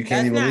 Yeah, you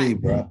can't even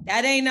leave, bro.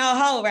 That ain't no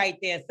hoe right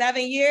there.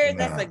 7 years.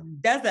 Nah.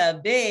 That's a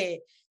bid.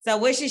 So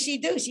what should she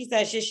do? She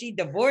said, should she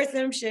divorce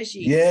him? Should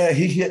she? Yeah,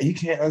 he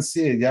can't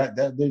unsee it.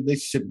 That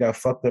relationship got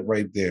fucked up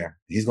right there.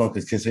 He's going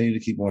to continue to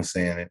keep on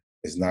saying it.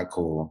 It's not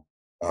cool.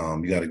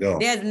 You got to go.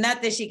 There's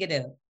nothing she can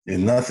do. There's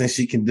nothing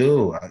she can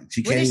do.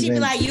 She can't. What if she be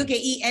like, you can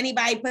eat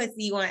anybody pussy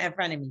you want in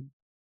front of me?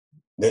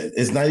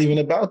 It's not even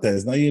about that.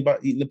 It's not even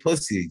about eating the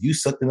pussy. You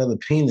sucked another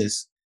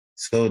penis.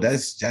 So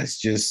that's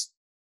just,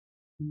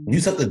 you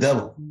suck the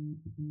devil.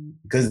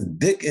 Because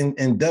dick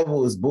and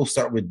devil is both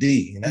start with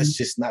D, and that's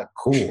just not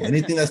cool.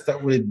 Anything that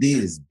starts with a D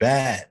is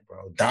bad,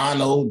 bro.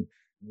 Donald,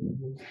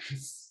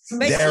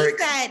 but Derek.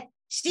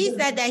 She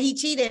said that he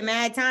cheated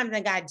mad times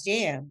and got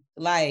jammed.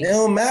 Like, it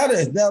don't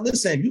matter. Now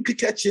listen, if you could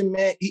catch your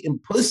man eating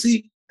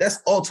pussy, that's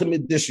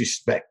ultimate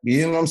disrespect.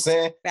 You know what I'm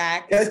saying?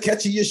 Fact. That's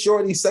catching your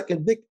shorty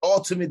sucking dick,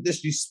 ultimate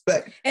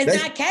disrespect.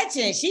 It's not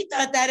catching. She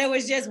thought that it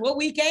was just what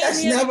we came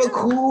That's never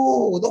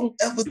cool. Don't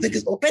ever think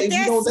it's okay. But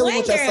they're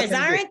swingers,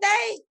 aren't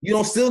they?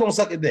 You still don't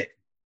suck a dick.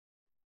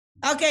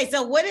 Okay,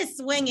 so what does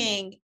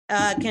swinging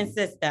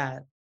consist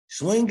of?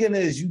 Swinging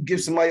is you give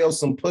somebody else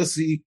some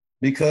pussy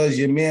because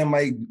your man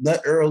might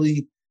nut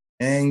early,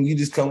 and you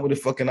just come with a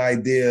fucking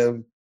idea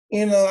of,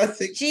 I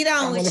think she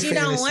don't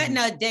want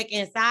no dick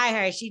inside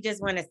her. She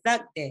just want to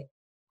suck dick.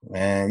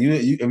 Man,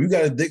 if you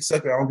got a dick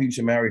sucker, I don't think you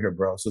should marry her,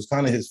 bro. So it's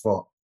kind of his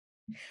fault.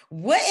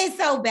 What is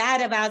so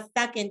bad about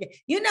sucking?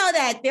 You know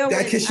that there was... You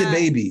gotta kiss your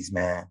babies,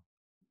 man.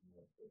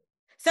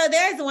 So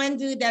there's one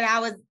dude that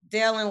I was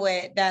dealing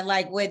with that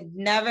would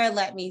never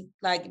let me,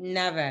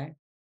 never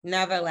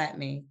let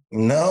me.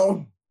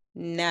 No?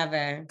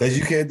 Never. Because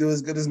you can't do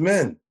as good as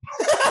men.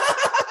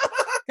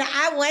 So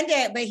I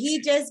wonder, but he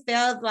just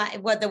feels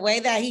like the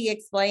way that he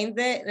explains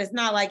it, it's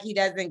not like he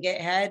doesn't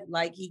get head,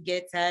 like he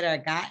gets head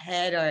or got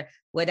head or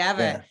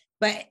whatever. Yeah.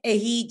 But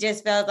he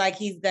just feels like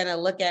he's gonna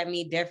look at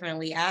me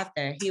differently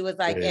after. He was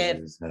like,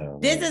 this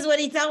is what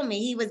he told me.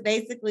 He was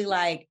basically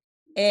like,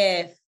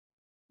 if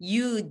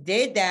you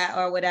did that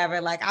or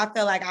whatever, I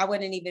feel like I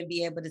wouldn't even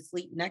be able to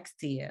sleep next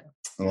to you.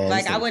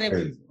 Man, I wouldn't.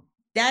 Crazy.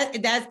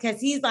 That's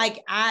because he's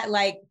like,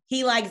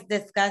 he likes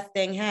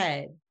disgusting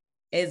head.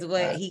 Is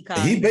what he called.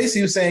 He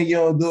basically was saying you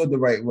don't do it the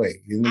right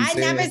way. You know I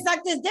never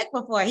sucked his dick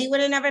before. He would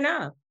have never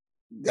known.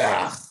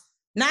 Not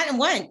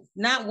once.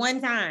 Not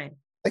one time.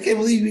 I can't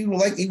believe you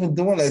even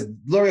doing that.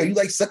 L'Oreal, you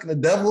like sucking the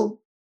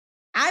devil?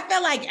 I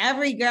feel like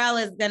every girl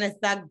is gonna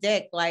suck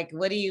dick. Like,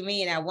 what do you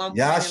mean? At one point,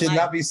 y'all should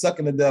not be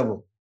sucking the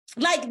devil.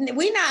 Like,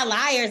 we not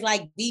liars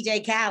like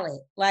DJ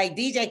Khaled. Like,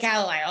 DJ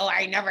Khaled,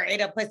 I never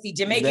ate a pussy.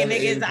 Jamaican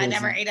niggas, I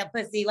never ate a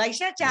pussy. Like,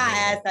 shut your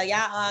ass up.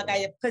 Y'all all got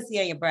your pussy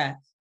on your breath.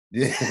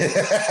 Yeah.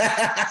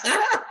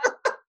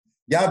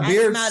 Y'all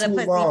beard's too long. I smell the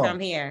pussy from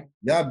here.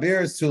 Y'all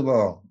beard's too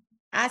long.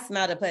 I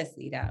smell the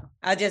pussy though.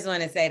 I just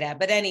want to say that.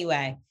 But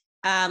anyway,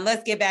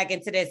 let's get back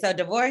into this. So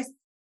divorce?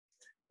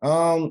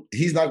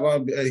 He's not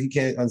going to. He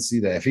can't unsee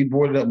that. If he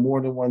boarded up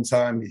more than one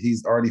time,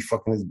 he's already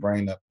fucking his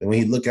brain up. And when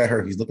he look at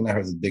her, he's looking at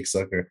her as a dick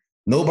sucker.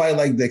 Nobody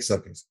like dick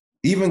suckers.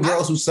 Even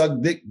girls who suck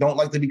dick don't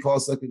like to be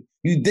called sucker.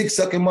 You dick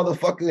sucking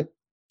motherfucker.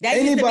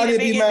 Anybody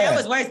be mad. That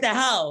was worse than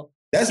hoe.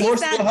 That's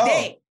worse than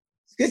hoe.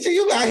 Get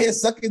you out here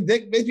sucking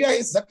dick, bitch. You out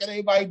here sucking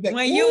anybody's dick.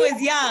 When you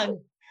was young.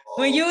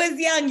 When you was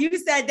young, you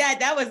said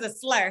that was a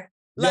slur.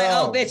 Like,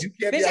 oh, bitch,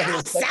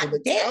 I suck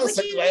dick. I was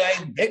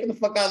like, dick, what the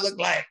fuck I look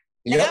like?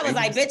 Yep. I was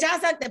like, bitch, I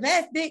suck the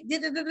best dick.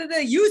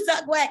 You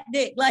suck whack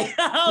dick. Like,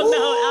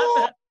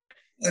 oh no.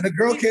 And a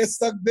girl can't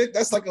suck dick.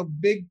 That's like a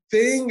big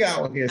thing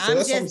out here. So I'm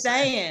that's just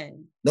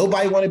saying.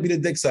 Nobody want to be the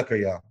dick sucker,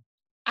 y'all.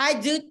 I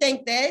do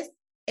think this.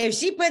 If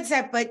she puts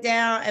her foot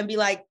down and be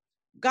like,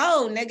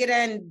 go, nigga,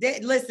 then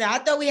listen, I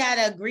thought we had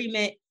an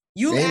agreement.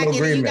 You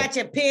acting, you got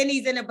your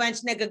panties in a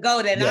bunch, nigga,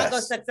 go then. Yes. I'll go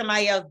suck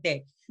somebody else's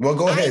dick. Well,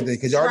 go ahead then,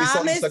 because you already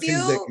saw me suck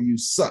his dick and you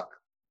suck.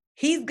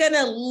 He's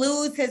gonna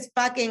lose his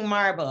fucking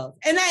marbles.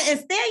 And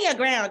stand your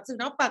ground too.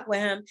 Don't fuck with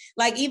him.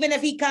 Like, even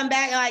if he come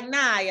back like,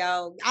 nah,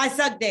 yo, I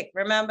suck dick,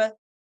 remember?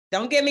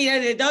 Don't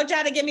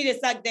try to get me to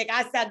suck dick.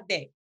 I suck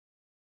dick.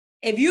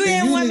 If you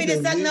didn't want me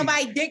to suck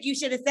nobody's dick, you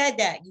should have said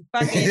that. You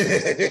fucking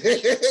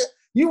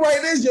You right,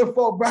 it is your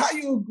fault, bro. How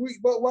you agree?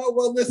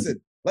 Well,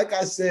 listen, like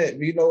I said,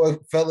 you know what,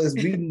 fellas,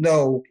 we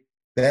know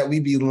that we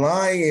be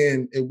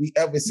lying if we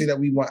ever say that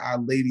we want our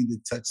lady to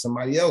touch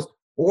somebody else.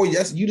 Or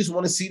yes, you just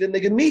want to see the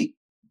nigga meat.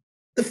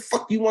 The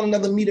fuck you want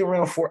another meat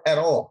around for at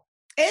all?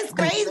 It's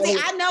crazy.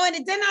 I know.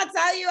 And didn't I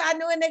tell you, I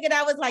knew a nigga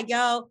that was like,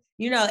 yo,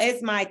 you know,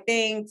 it's my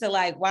thing to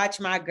like watch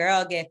my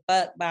girl get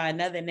fucked by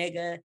another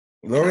nigga.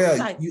 L'Oreal,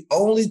 like, you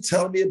only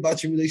tell me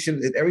about your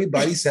relationship and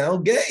everybody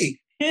sound gay.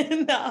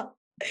 No.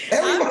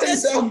 Everybody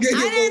sound gay.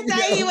 I didn't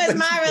say he was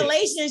my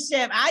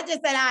relationship. I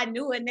just said I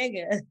knew a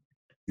nigga.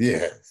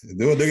 Yeah.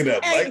 There was a nigga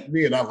that liked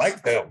me and I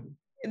liked them.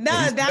 No,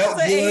 that's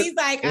what he's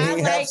like.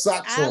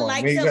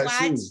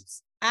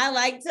 I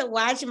like to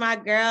watch my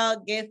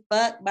girl get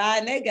fucked by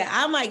a nigga.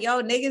 I'm like,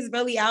 yo, niggas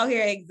really out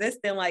here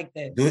existing like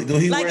this. Do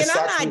he like, wear and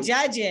socks? I'm not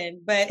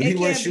judging, but do he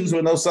wear shoes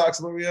with no socks,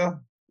 L'Oreal?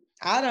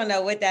 I don't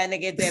know what that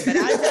nigga did, but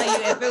I tell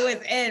you, if it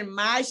was in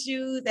my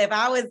shoes, if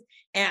I was,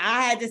 and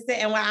I had to sit,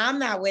 and well, I'm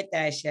not with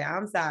that shit.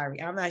 I'm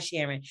sorry, I'm not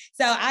sharing.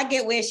 So I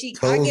get where the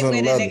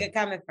nigga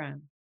coming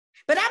from.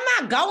 But I'm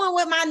not going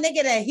with my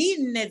nigga to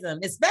hedonism,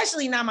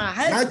 especially not my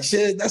husband. Not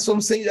shit. That's what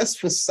I'm saying. That's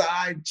for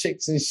side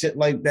chicks and shit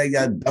like that.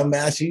 Y'all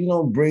dumbass. You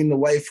don't bring the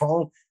wife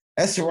home.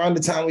 That's around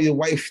the time when your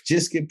wife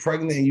just get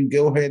pregnant and you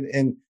go ahead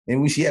and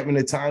when she having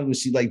the time when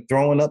she like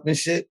throwing up and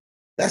shit.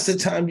 That's the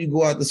time you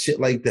go out to shit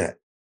like that.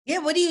 Yeah,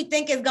 what do you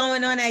think is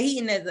going on at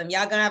hedonism?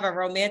 Y'all gonna have a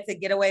romantic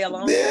getaway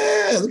alone?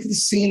 Yeah, look at the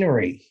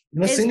scenery. You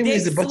know, scenery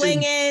is a bunch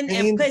swinging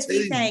and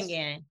pussy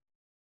hanging.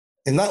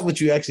 And not what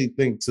you actually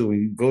think too.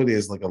 When you go there,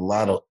 it's like a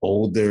lot of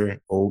old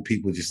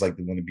people just like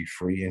to want to be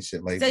free and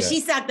shit like that. So she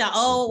sucked an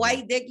old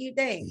white dick, you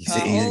think?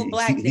 Old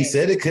black dick. He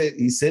said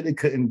it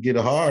couldn't get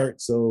hard.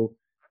 So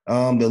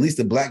at least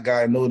the black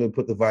guy know to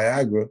put the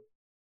Viagra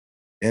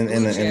and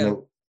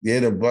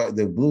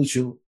the blue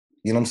chew.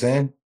 You know what I'm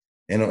saying?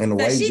 And the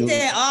white. She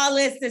did all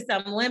this to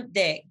some limp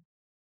dick.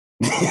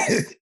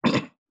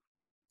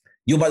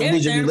 You about to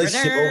lose your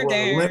relationship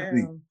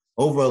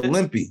over a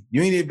limpy.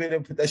 You ain't even been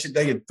able to put that shit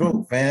down your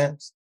throat,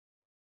 fans.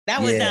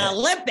 That was the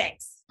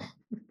Olympics.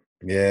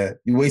 Yeah,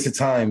 you wasted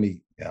time,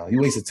 me.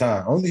 You wasted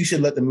time. Only you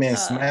should let the man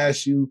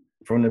smash you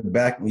from the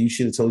back, and you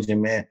should have told your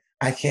man,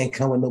 I can't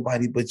come with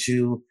nobody but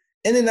you.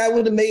 And then that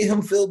would have made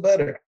him feel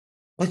better.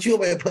 But you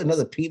over there put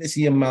another penis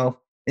in your mouth,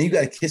 and you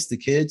got to kiss the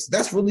kids.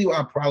 That's really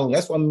our problem.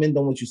 That's why men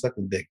don't want you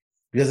sucking dick.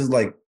 Because it's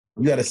like,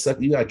 you got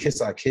to kiss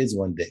our kids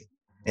one day.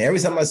 And every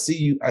time I see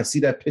you, I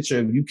see that picture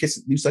of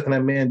you sucking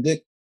that man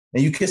dick,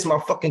 and you kiss my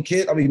fucking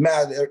kid, I'll be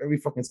mad every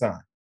fucking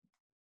time.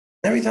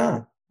 Every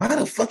time. Why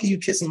the fuck are you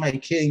kissing my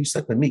kid and you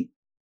suck the meat?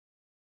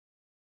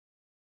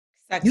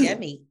 Suck your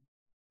meat.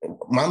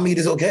 My meat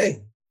is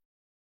okay.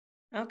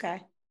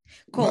 Okay.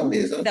 Cool.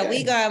 Okay. So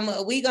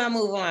we gonna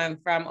move on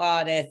from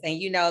all this. And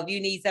you know, if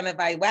you need some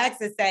advice, Wax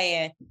is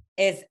saying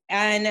it's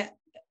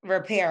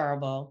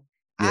unrepairable.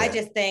 Yeah. I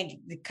just think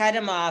cut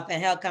him off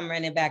and he'll come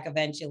running back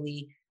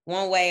eventually,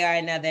 one way or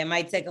another. It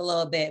might take a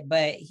little bit,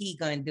 but he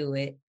gonna do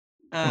it.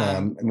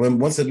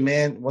 Once a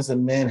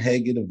man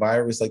head get a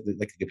virus like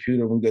a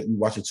computer, when you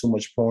watching too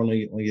much porn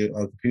on your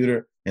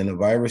computer and the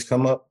virus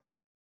come up,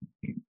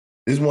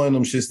 it's one of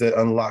them shits that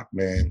unlock,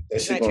 man.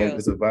 That shit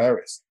is a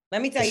virus.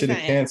 Let me tell you something.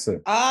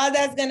 Cancer. All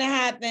that's gonna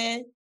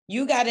happen,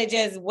 you gotta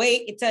just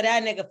wait until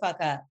that nigga fuck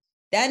up.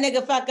 That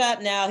nigga fuck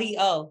up now, he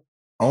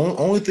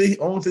Only thing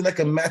that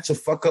can match a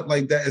fuck up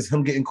like that is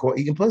him getting caught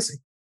eating pussy.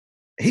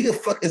 He can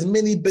fuck as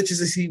many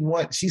bitches as he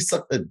wants. She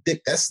sucked a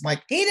dick. That's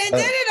like he done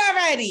did it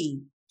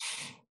already.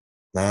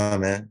 Nah,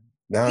 man.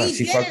 Nah, he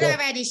did it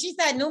already. She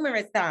said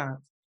numerous times.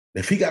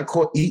 If he got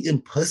caught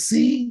eating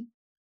pussy,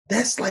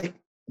 that's like,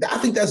 I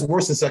think that's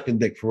worse than sucking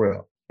dick for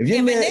real. If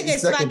you're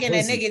niggas fucking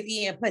and niggas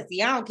eating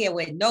pussy, I don't care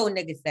what no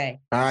nigga say.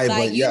 Right,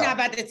 like, you're not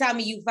about to tell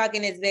me you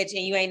fucking this bitch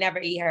and you ain't never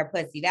eat her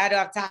pussy. That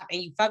off top,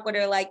 and you fuck with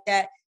her like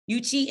that, you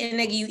cheating,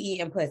 nigga, you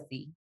eating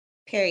pussy.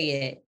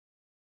 Period.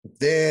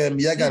 Damn,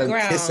 y'all gotta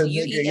kiss a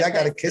nigga. Y'all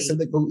gotta kiss a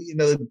nigga who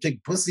eating a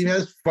chick pussy.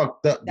 That's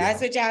fucked up. That's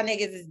what y'all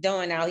niggas is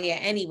doing out here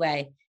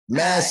anyway.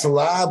 Mad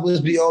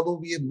salivas be all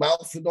over your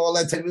mouth and all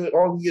that type of,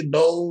 all over your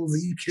nose,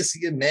 and you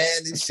kissing your man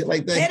and shit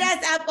like that. Hit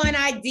us up on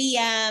our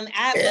DM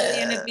at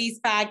Bully and the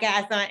Beast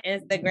Podcast on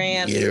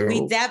Instagram. Yeah.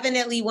 We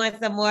definitely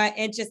want some more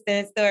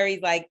interesting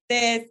stories like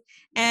this.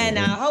 And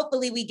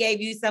hopefully we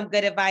gave you some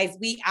good advice.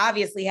 We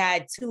obviously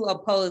had two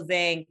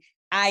opposing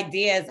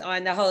ideas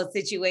on the whole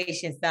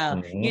situation.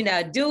 So,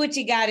 do what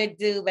you got to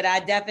do. But I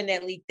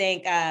definitely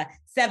think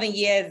 7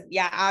 years,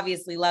 y'all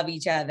obviously love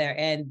each other.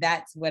 And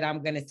that's what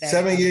I'm going to say.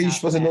 7 years, you're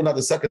supposed to know not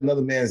to suck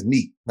another man's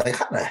meat. Like,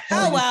 how the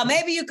hell? Oh, well,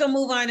 maybe you can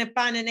move on and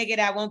find a nigga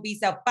that won't be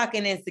so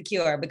fucking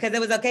insecure because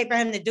it was okay for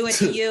him to do it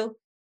to you.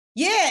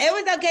 Yeah, it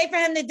was okay for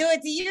him to do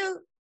it to you.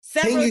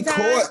 Several times.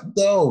 Caught,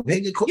 though.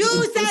 You said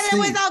it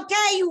was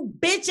okay, you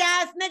bitch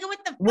ass nigga.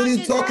 What are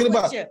you talking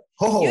about? You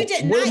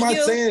just what am I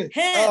you, saying?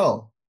 Him.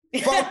 Oh,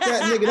 fuck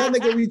that nigga. That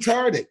nigga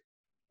retarded.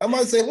 I'm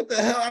gonna say, what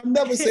the hell? I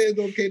never said it's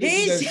okay to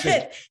do that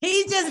shit.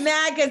 He's just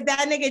mad because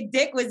that nigga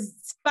dick was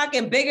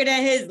fucking bigger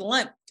than his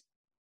lump.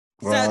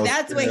 Well, so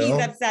that's what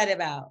he's upset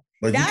about.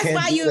 That's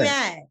why you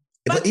mad.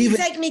 Fuck you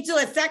take me to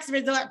a sex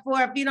resort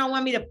for if you don't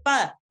want me to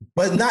fuck.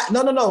 But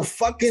no.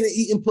 Fucking and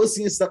eating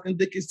pussy and sucking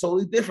dick is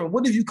totally different.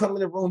 What if you come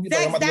in the room?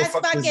 That's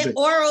fucking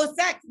oral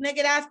sex,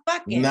 nigga. That's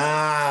fucking.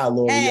 Nah,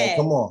 L'Oreal,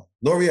 come on.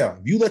 L'Oreal,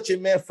 you let your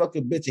man fuck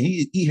a bitch and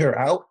he eat her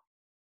out.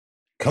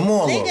 Come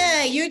on,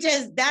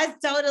 nigga,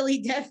 that's totally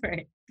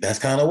different. That's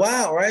kind of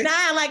wild, right?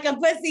 Nah, like a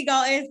pussy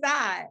go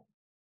inside.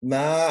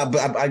 Nah,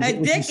 but I get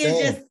what you're saying. A dick is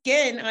just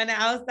skin on the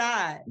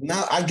outside.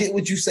 Nah, I get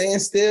what you're saying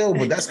still,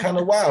 but that's kind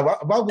of wild.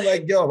 If I be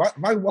like, yo, if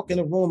I walk in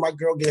the room, my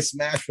girl gets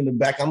smashed from the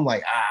back, I'm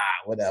like,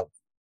 whatever.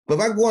 But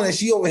if I go in and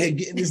she over here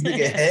getting this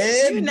nigga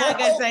head, you're not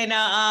gonna say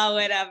no,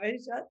 whatever.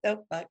 Shut the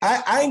fuck up.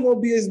 I ain't gonna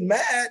be as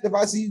mad if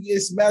I see you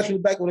get smashed from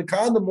the back with a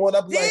condom on.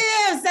 I'll be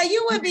damn, so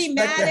you would be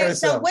mad.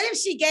 So what if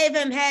she gave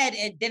him head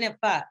and didn't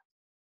fuck?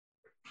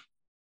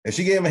 If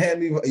she gave him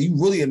head, you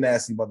really a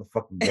nasty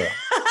motherfucking girl.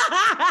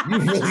 You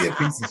really a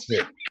piece of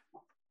shit.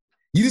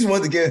 You just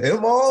want to get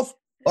him off?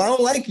 Well, I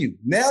don't like you.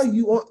 Now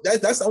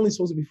that's only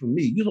supposed to be for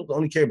me. You don't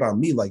only care about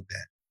me like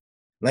that.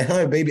 Like,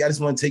 hey, baby, I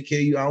just want to take care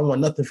of you. I don't want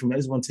nothing from you. I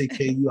just want to take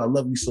care of you. I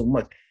love you so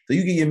much. So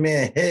you get your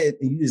man head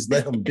and you just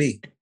let him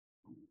be.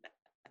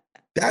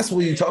 That's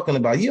what you're talking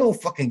about. You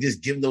don't fucking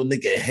just give no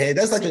nigga a head.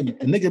 That's like a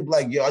nigga be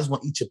like, yo, I just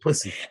want to eat your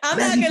pussy. I'm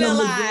not gonna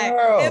lie.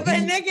 If a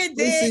nigga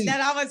did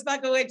that I was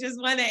fucking with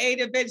just want to eat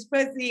a bitch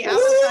pussy, I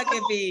would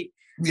fucking be.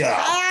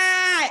 Yeah.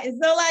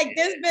 So like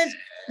this bitch,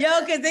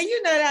 yo, because then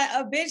you know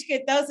that a bitch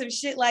could throw some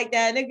shit like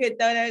that. And they could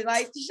throw that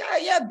like, sure,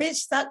 yeah,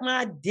 bitch suck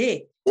my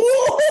dick.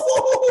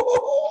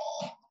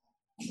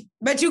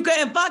 But you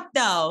couldn't fuck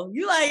though.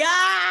 You like,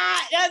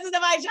 that's what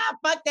somebody try to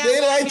fuck that.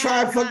 They ain't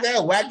trying to fuck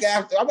that whack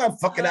after. I'm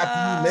not fucking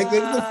after you, nigga.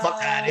 Get the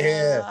fuck out of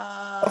here.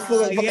 I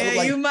feel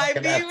like you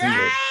might be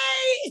right.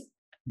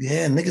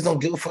 Yeah, niggas don't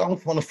give a fuck. I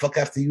don't want to fuck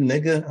after you,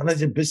 nigga. I let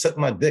your bitch suck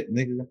my dick,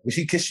 nigga. When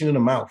she kiss you in the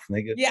mouth,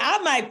 nigga. Yeah, I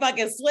might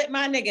fucking slit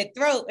my nigga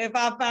throat if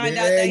I find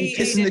out that he ate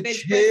a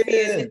bitch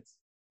pussy.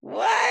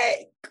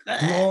 What?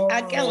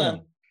 I kill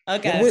him.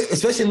 Okay.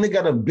 Especially when they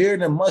got a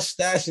beard and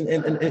mustache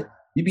and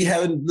you be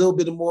having a little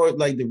bit of more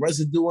like the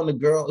residue on the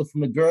girl from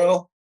the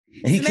girl,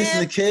 and he kissing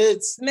the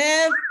kids.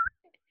 Smith,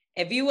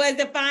 if you was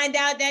to find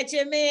out that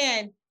your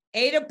man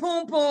ate a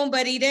poom poom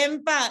but he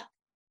didn't fuck,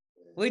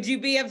 would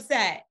you be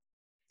upset?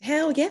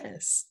 Hell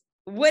yes.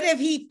 What if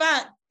he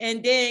fucked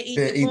and then eat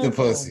the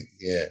pussy?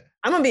 Yeah,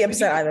 I'm gonna be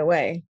upset either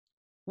way.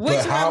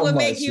 Which one would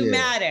make you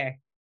madder?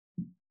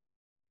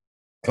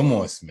 Come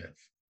on, Smith.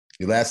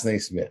 Your last name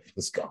Smith.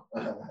 Let's go.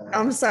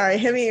 I'm sorry.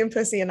 Him eating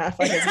pussy and not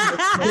fucking.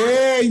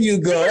 There you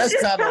go. That's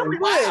kind of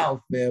wild,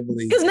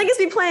 family. Because niggas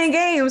be playing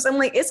games. I'm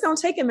like, it's gonna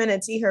take a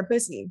minute to eat her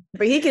pussy,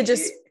 but he could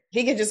just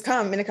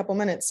come in a couple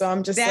minutes. So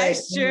I'm just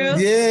that's like,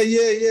 true. Yeah.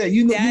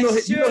 You know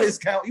his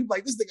count. You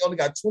like this nigga only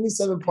got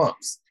 27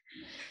 pumps.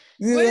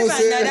 You what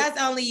about no?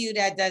 That's only you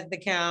that does the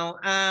count.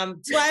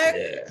 Twerk.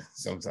 Yeah,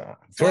 sometimes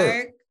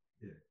twerk.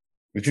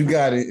 But you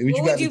got it.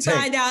 What would you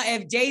find out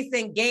if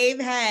Jason gave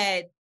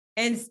head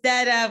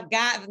instead of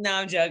God? No,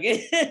 I'm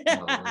joking.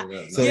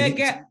 So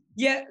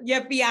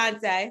your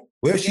fiance.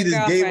 What if she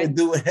just gave a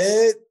dude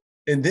head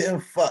and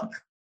didn't fuck?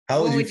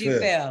 How would you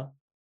feel?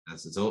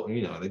 That's its own,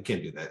 they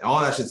can't do that. All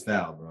that shit's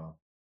foul, bro.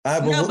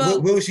 But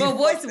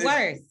what's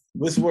worse?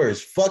 What's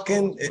worse?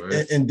 Fucking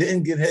and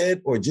didn't get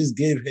head, or just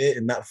gave head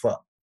and not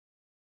fuck?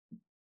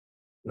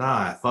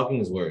 Nah, fucking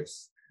is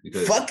worse.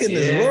 Because fucking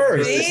is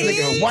worse. It's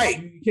nigga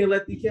white. You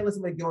can't let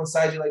somebody go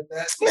inside you like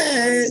that.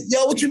 Man,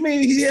 yo, what you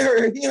mean? He hit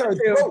her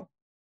throat.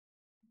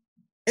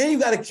 And you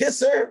gotta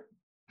kiss her.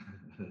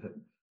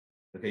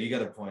 Okay, you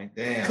got a point.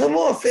 Damn. Come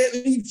on, fam.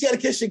 You gotta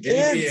kiss your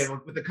kids. Yeah,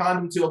 with the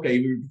condom too. Okay,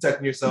 you're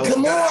protecting yourself.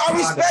 Come on, I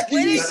respect you.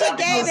 When did she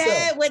gave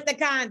head with the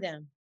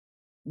condom?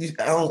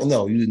 I don't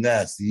know. You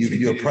nasty.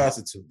 You're a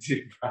prostitute.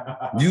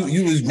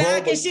 You was grown. Nah,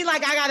 because she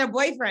like, I got a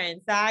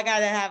boyfriend, so I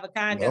gotta have a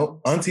condom.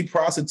 Nope. Auntie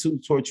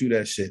prostitute taught you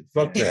that shit.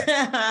 Fuck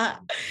that.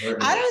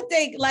 I don't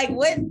think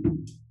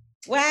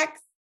Wax.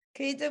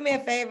 Can you do me a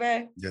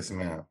favor? Yes,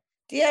 ma'am.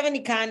 Do you have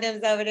any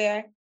condoms over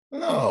there?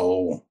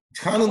 No.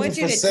 Condoms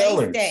for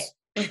sailors.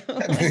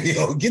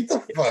 Yo, get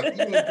the fuck.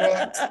 You on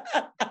drugs?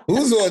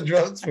 Who's on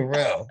drugs for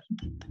real?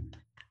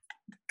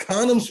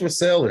 Condoms for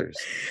sailors.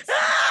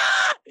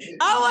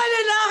 I want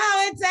to know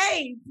how it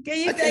tastes. Can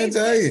you? I can't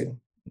tell you.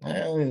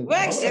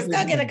 Rex, just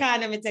go get a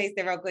condom and taste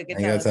it real quick.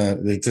 I got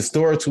time. The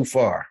store too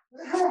far.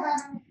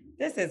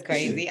 This is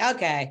crazy.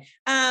 Okay.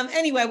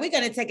 Anyway, we're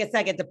gonna take a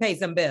second to pay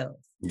some bills.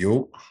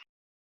 Yup.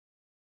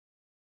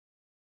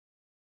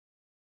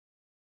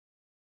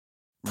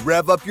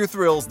 Rev up your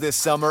thrills this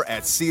summer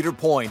at Cedar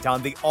Point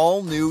on the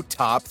all-new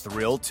Top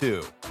Thrill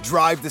 2.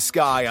 Drive the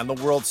sky on the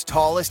world's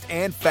tallest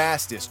and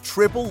fastest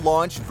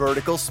triple-launch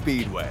vertical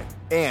speedway.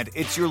 And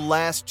it's your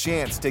last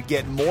chance to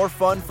get more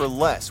fun for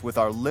less with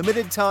our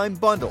limited-time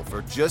bundle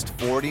for just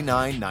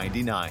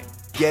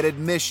 $49.99. Get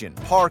admission,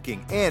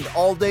 parking, and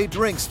all-day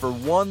drinks for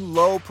one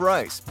low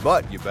price.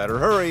 But you better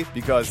hurry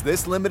because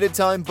this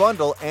limited-time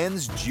bundle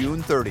ends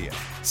June 30th.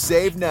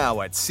 Save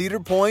now at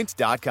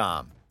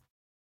cedarpoint.com.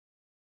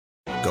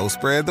 Go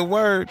spread the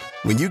word.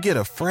 When you get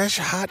a fresh,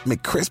 hot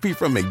McCrispy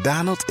from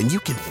McDonald's and you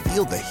can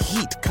feel the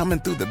heat coming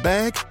through the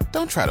bag,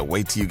 don't try to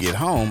wait till you get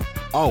home.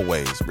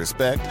 Always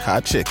respect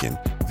hot chicken.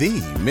 The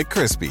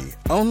McCrispy,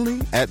 only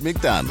at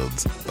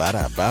McDonald's.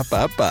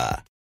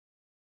 Ba-da-ba-ba-ba.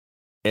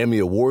 Emmy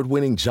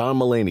award-winning John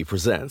Mulaney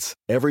presents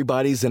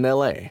Everybody's in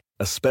L.A.,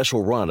 a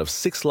special run of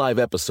 6 live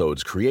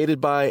episodes created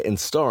by and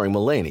starring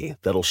Mulaney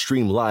that'll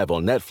stream live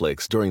on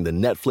Netflix during the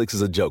Netflix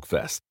is a Joke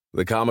Fest.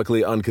 The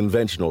comically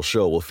unconventional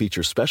show will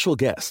feature special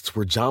guests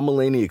where John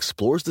Mulaney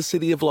explores the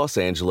city of Los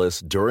Angeles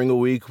during a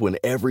week when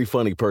every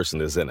funny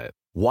person is in it.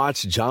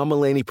 Watch John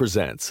Mulaney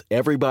Presents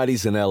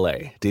Everybody's in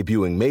L.A.,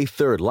 debuting May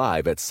 3rd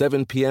live at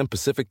 7 p.m.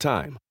 Pacific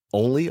Time,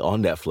 only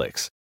on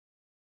Netflix.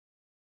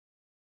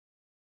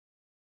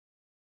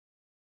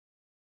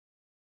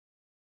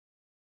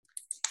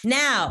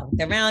 Now,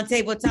 the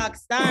Roundtable Talk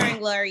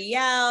starring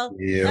L'Oreal.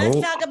 Let's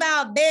talk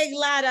about Big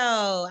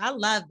Latto. I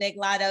love Big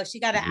Latto.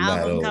 She got an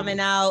album coming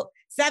out,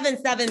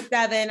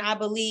 777, I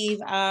believe.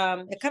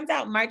 It comes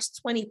out March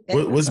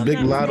 25th. What's Big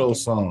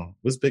Latto's song?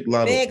 What's Big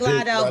Latto? Big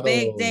Latto,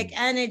 Big Dick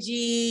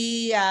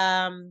Energy,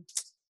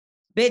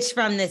 Bitch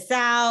from the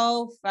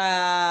South.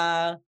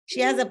 She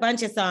has a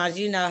bunch of songs.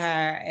 You know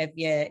her.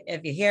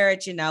 If you hear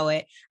it, you know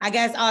it. I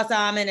guess also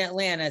I'm in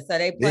Atlanta, so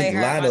they play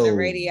her on the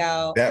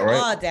radio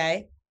all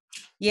day.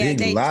 Yeah,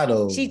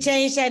 she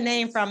changed her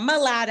name from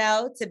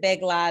Mulatto to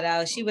Big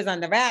Latto. She was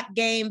on the Rap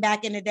Game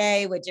back in the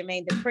day with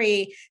Jermaine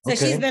Dupri. So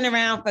she's been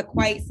around for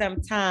quite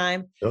some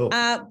time.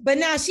 But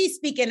now she's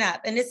speaking up.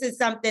 And this is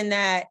something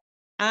that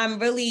I'm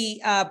really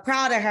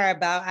proud of her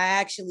about. I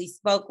actually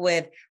spoke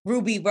with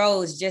Ruby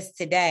Rose just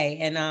today.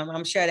 And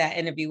I'm sure that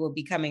interview will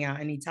be coming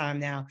out anytime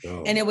now.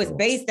 And it was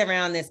based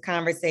around this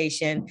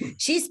conversation.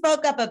 She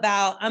spoke up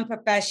about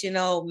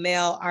unprofessional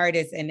male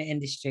artists in the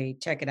industry.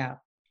 Check it out.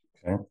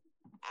 Okay.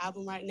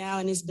 Album right now,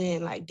 and it's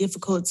been like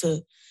difficult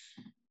to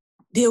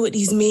deal with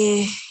these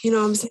men. You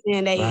know what I'm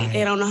saying?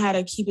 They don't know how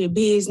to keep it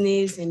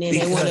business, and then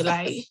they want to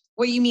like.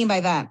 What do you mean by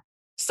that?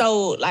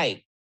 So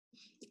like,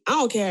 I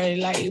don't care.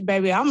 Like,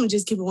 baby, I'm gonna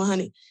just keep it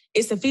 100.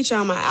 It's a feature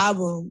on my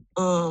album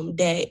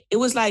that it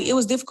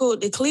was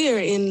difficult to clear,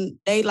 and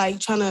they like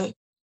trying to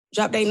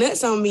drop their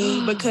nuts on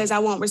me because I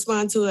won't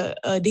respond to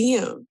a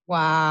DM.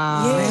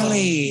 Wow. Yeah.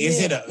 Really?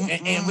 Is it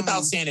and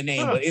without saying the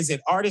name, but is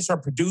it artist or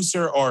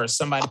producer or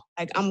somebody?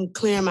 Like, I'm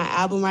clearing my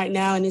album right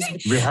now, and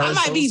I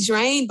might be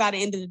drained by the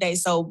end of the day.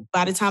 So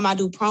by the time I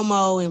do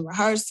promo and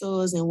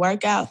rehearsals and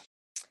workout.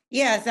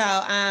 Yeah. So,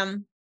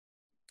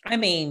 I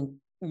mean,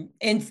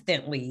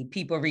 instantly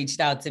people reached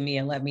out to me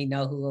and let me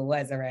know who it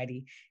was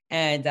already.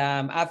 And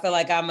I feel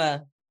like I'm going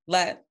to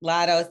let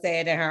Latto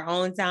say it in her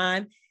own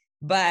time.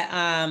 But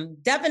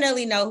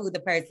definitely know who the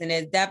person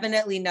is.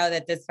 Definitely know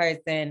that this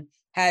person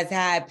has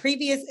had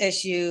previous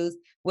issues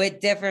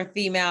with different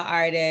female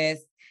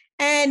artists.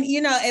 And,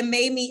 you know, it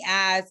made me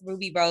ask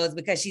Ruby Rose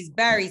because she's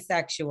very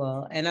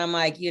sexual. And I'm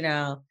like, you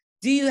know,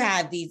 do you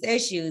have these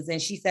issues?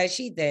 And she said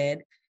she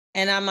did.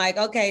 And I'm like,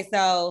 okay,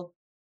 so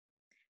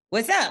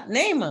what's up?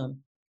 Name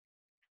them.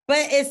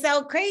 But it's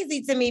so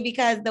crazy to me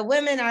because the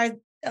women are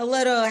a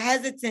little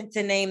hesitant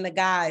to name the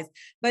guys,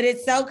 but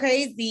it's so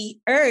crazy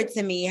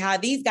to me how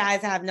these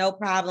guys have no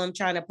problem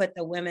trying to put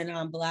the women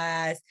on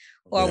blast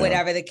or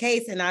whatever the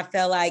case. And I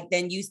feel like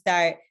then you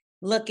start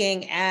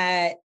looking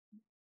at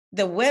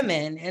the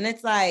women and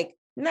it's like,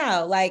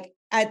 no, like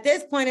at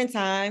this point in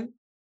time,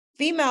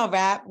 female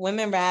rap,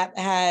 women rap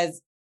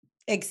has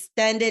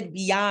extended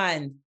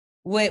beyond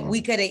what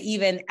we could have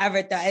even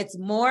ever thought. It's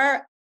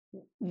more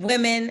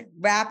women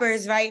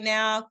rappers right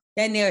now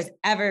than there's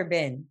ever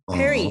been,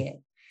 period.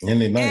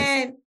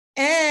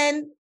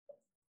 And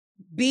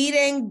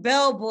beating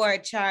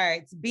Billboard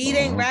charts,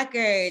 beating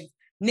records.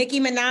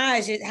 Nicki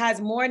Minaj has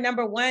more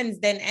number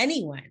ones than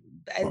anyone.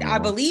 I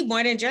believe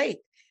more than Drake.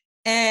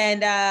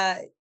 And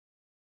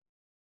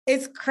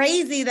it's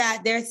crazy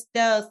that they're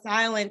still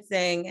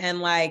silencing and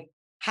like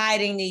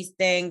hiding these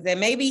things. And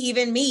maybe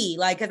even me,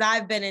 like, because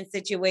I've been in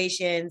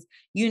situations,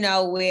 you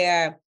know,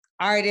 where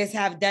artists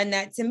have done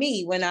that to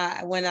me when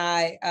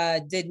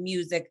I did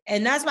music,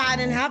 and that's why I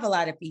didn't have a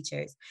lot of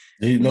features.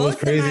 You know what's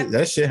crazy?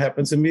 That shit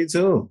happened to me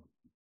too.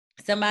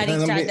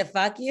 Somebody tried to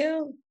fuck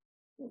you.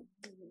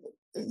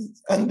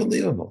 It's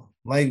unbelievable.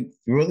 Like,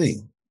 really.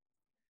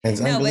 It's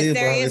no, but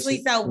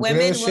seriously, so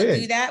women will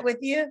do that with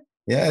you?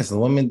 Yes, the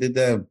women did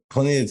that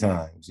plenty of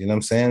times. You know what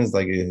I'm saying? It's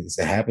like it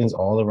happens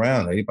all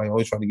around. Everybody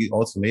always trying to get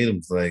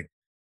ultimatums, like,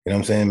 you know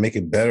what I'm saying, make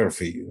it better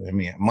for you. I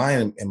mean,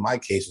 mine in my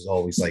case was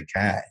always like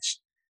cash.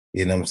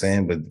 You know what I'm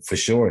saying? But for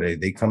sure,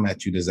 they come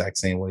at you the exact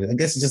same way. I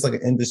guess it's just like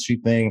an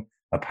industry thing,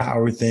 a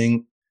power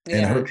thing,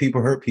 and hurt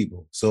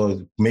people.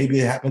 So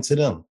maybe it happened to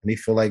them, and they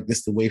feel like this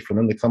is the way for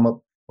them to come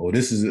up. Or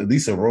this is at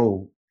least a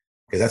road,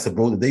 because that's a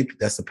road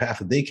that's the path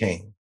that they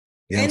came.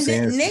 You know and what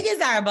I'm saying?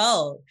 Niggas are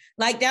bold.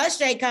 Like, they'll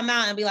straight come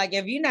out and be like,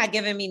 if you're not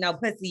giving me no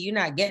pussy, you're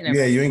not getting it.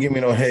 Yeah, you ain't giving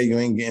me no head, you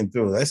ain't getting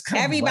through. That's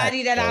kind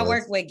everybody of whack, that I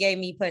work with gave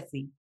me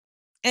pussy.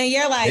 And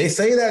you're like, they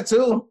say that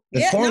too.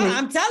 It's corny. No,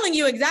 I'm telling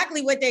you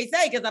exactly what they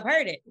say because I've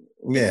heard it.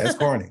 Yeah, it's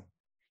corny.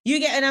 You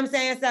get what I'm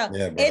saying? So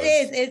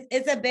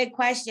it's a big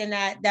question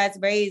that's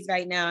raised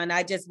right now. And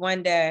I just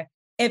wonder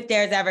if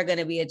there's ever going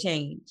to be a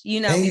change, you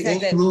know, and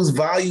because you lose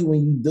value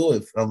when you do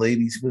it,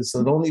 ladies.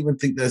 So don't even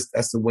think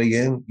that's the way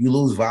in. You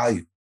lose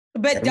value.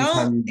 But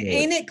ain't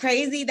it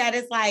crazy that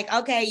it's like,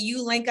 okay,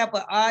 you link up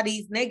with all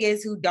these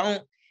niggas who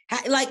don't,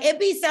 like, it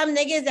be some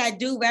niggas that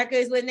do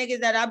records with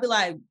niggas that I'll be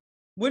like,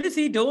 what is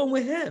he doing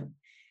with him?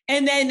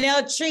 And then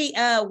they'll treat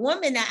a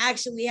woman that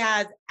actually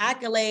has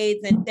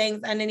accolades and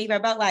things underneath her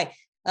belt like,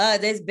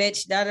 this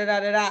bitch,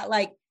 da-da-da-da-da.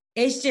 Like,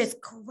 it's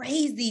just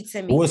crazy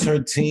to me. What's her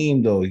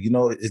team, though? You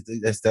know,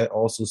 that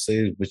also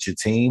says with your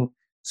team,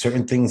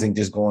 certain things ain't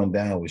just going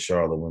down with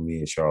Charlotte, with me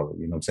and Charlotte.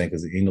 You know what I'm saying?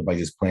 Because ain't nobody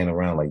just playing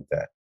around like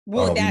that.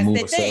 Well, that's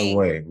the thing.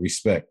 Way.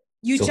 Respect.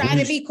 You try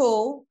to be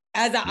cool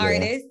as an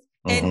artist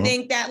and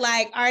think that,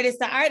 like, artist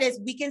to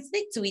artist, we can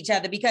speak to each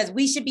other because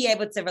we should be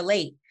able to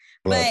relate.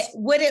 But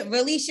what it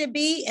really should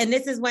be, and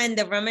this is when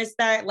the rumors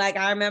start, like,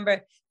 I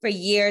remember for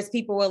years,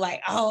 people were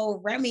like,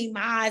 oh, Remy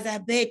Ma is a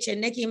bitch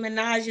and Nicki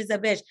Minaj is a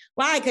bitch.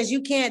 Why? Because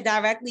you can't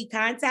directly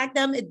contact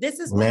them. This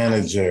is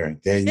manager.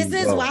 This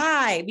is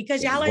why.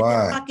 Because y'all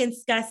are fucking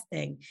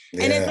disgusting.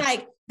 Yeah. And it's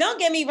like, don't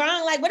get me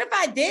wrong. Like, what if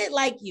I did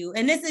like you?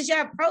 And this is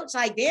your approach.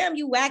 Like, damn,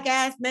 you whack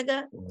ass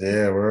nigga.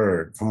 Yeah,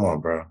 word. Come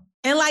on, bro.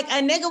 And like,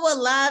 a nigga would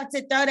love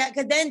to throw that,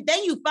 because then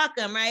you fuck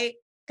him, right?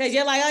 Because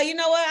you're like, oh, you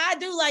know what? I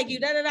do like you.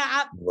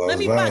 Let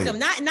me fuck him.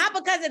 Not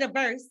because of the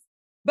verse,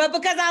 but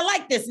because I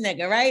like this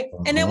nigga, right?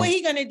 And then what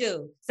he gonna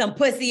do? Some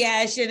pussy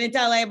ass shit and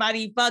tell everybody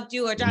he fucked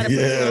you or try to put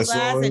you on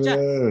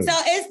blast. So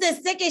it's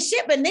the sickest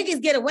shit, but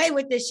niggas get away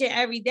with this shit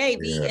every day,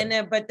 B.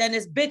 And but then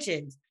it's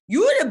bitches.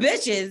 You the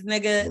bitches,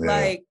 nigga. Yeah.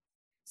 Like,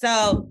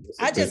 so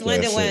I just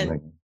wonder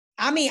when,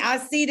 I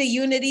see the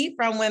unity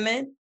from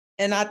women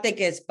and I think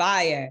it's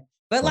fire.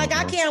 But like,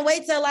 I can't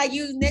wait till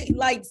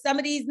like some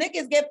of these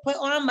niggas get put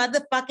on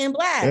motherfucking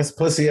blast. That's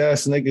pussy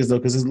ass niggas though,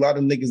 because there's a lot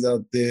of niggas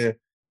out there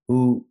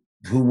who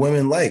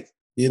women like.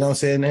 You know what I'm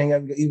saying? They ain't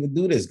gotta even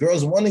do this.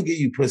 Girls want to get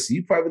you pussy.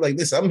 You probably like,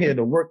 listen, I'm here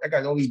to work. I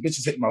got all these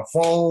bitches hitting my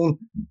phone.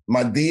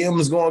 My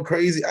DMs going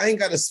crazy. I ain't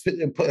got to spit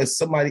and put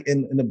somebody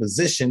in a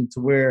position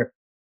to where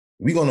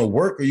we gonna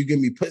work or you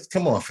give me pussy.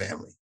 Come on,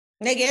 family.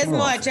 Nigga, it's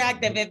more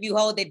attractive if you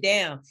hold it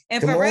down.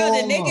 And for real,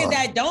 the niggas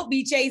that don't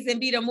be chasing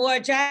be the more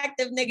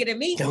attractive nigga to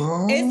me.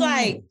 It's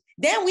like,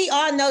 then we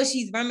all know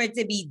she's rumored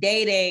to be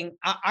dating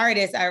an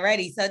artist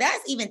already. So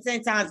that's even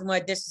 10 times more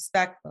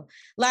disrespectful.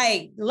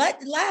 Like,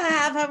 let her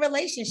have her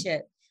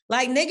relationship.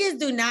 Like, niggas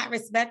do not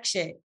respect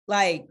shit.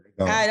 Like,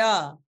 at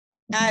all.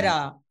 At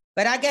all.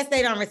 But I guess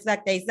they don't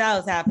respect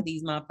themselves, half of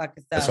these motherfuckers.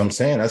 So. That's what I'm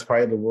saying. That's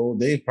probably the role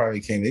they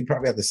probably came. They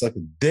probably have to suck a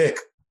dick.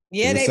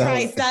 Yeah, they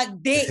probably suck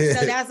dick.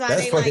 So that's why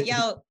they like,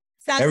 yo,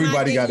 suck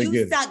everybody my dick.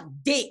 You suck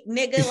dick,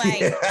 nigga.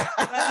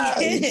 Like,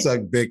 you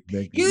suck dick,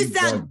 nigga. You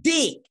suck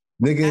dick.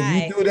 Nigga,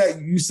 if you do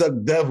that, you suck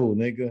devil,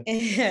 nigga.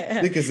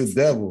 Dick is a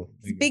devil.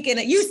 Nigga. Speaking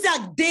of, you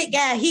suck dick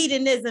at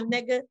hedonism,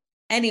 nigga.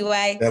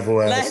 Anyway,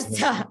 let's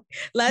talk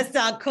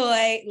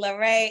Coi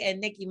Leray and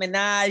Nicki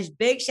Minaj.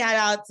 Big shout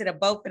out to the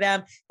both of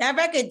them. That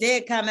record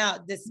did come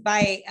out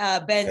despite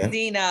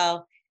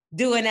Benzino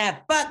doing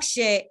that fuck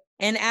shit.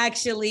 And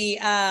actually,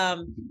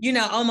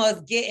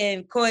 almost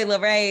getting Coi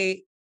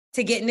Leray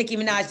to get Nicki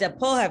Minaj to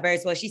pull her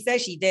verse. Well, she said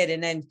she did,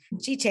 and then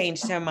she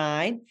changed her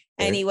mind.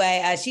 Yeah.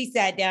 Anyway, she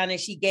sat down and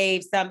she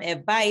gave some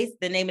advice.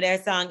 The name of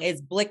their song is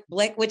Blick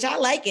Blick, which I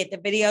like it. The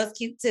video's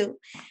cute too.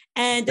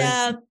 And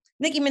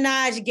Nicki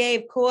Minaj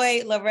gave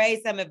Coi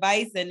Leray some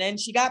advice, and then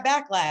she got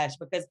backlash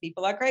because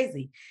people are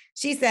crazy.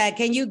 She said,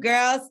 "Can you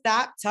girls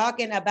stop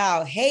talking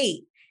about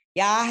hate?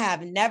 Y'all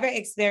have never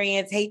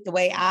experienced hate the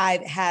way I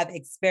have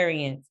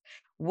experienced.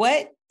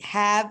 What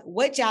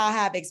y'all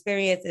have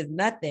experienced is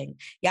nothing.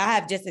 Y'all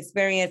have just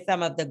experienced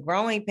some of the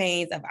growing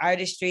pains of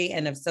artistry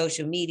and of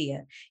social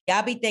media.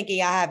 Y'all be thinking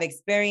y'all have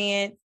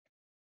experienced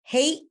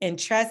hate, and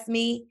trust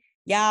me,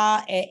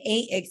 y'all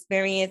ain't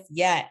experienced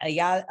yet.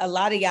 A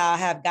lot of y'all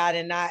have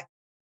gotten not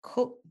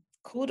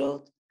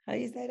kudos. How do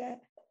you say that?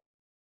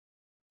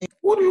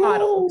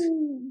 Coddled?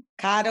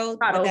 Coddled,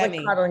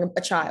 like coddling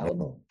a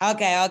child.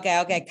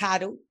 Okay.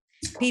 Coddled.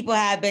 People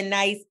have been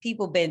nice.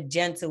 People been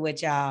gentle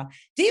with y'all.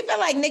 Do you feel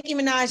like Nicki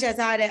Minaj has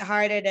had it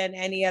harder than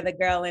any other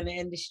girl in the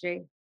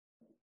industry?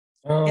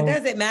 It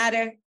doesn't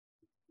matter.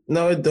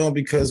 No, it don't,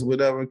 because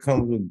whatever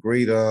comes with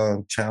great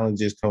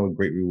challenges come with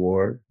great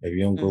reward. If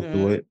you don't go through it,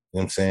 you know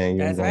what I'm saying?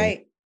 That's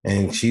right.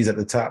 And she's at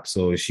the top,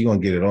 so she gonna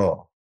get it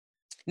all.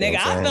 Nigga,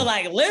 I feel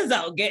like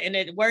Lizzo getting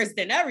it worse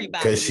than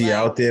everybody. Because she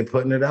out there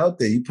putting it out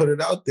there. You put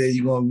it out there,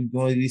 you're going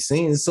to be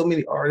seen. There's so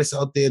many artists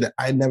out there that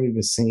I never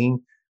even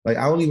seen. Like,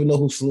 I don't even know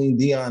who Celine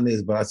Dion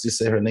is, but I just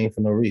say her name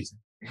for no reason.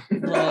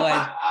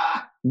 Lord.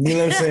 You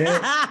know what I'm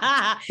saying?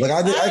 Like,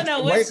 I don't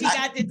know what she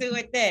got to do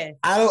with this.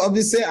 I'm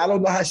just saying, I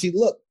don't know how she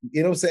look.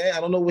 You know what I'm saying?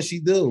 I don't know what she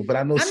do, but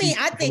I know I think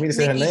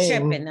Nicki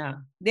tripping though.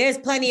 There's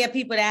plenty of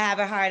people that have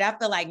it hard. I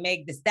feel like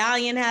Meg Thee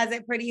Stallion has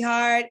it pretty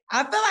hard.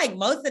 I feel like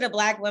most of the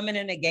Black women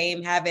in the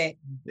game have it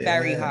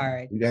very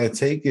hard. You gotta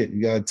take it.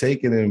 You gotta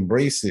take it and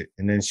embrace it,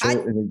 and then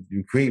and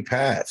you create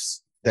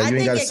paths that you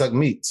ain't gotta suck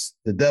meats.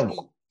 The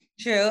devil.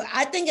 True.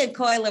 I think in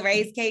Coi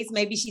Lerat's case,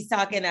 maybe she's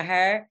talking to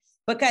her.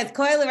 Because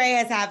Coi Leray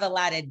has have a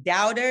lot of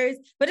doubters,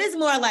 but it's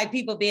more like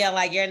people being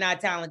like, you're not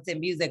talented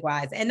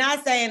music-wise. And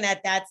not saying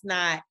that that's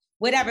not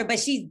whatever, but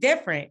she's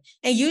different.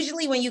 And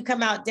usually when you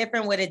come out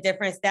different with a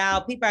different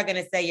style, people are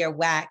going to say you're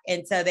whack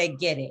until they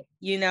get it.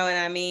 You know what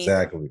I mean?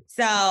 Exactly.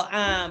 So,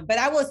 but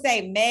I will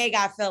say Meg,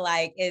 I feel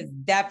like, is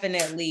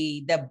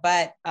definitely the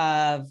butt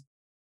of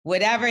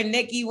whatever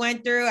Nicki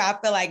went through. I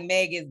feel like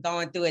Meg is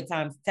going through it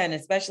times 10,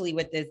 especially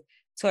with this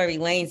Tory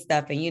Lanez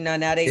stuff. And, you know,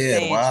 now they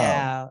saying,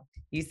 child.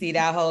 You see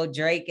that whole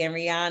Drake and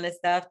Rihanna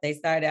stuff? They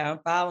started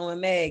unfollowing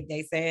Meg.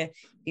 They saying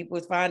people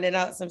was finding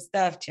out some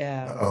stuff,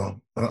 child.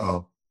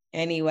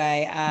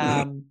 Anyway,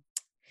 Coi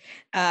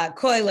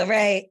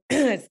Leray,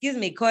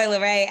 Coi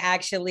Leray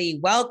actually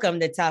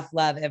welcomed the tough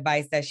love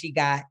advice that she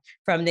got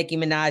from Nicki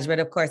Minaj, but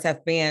of course her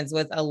fans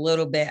was a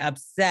little bit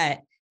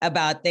upset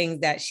about things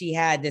that she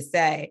had to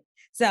say.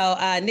 So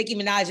Nicki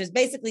Minaj was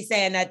basically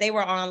saying that they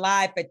were on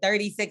live for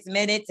 36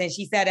 minutes and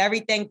she said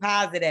everything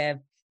positive.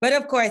 But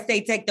of course,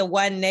 they take the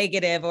one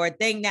negative or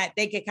thing that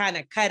they could kind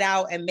of cut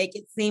out and make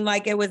it seem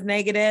like it was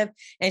negative.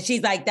 And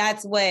she's like,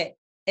 that's what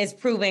is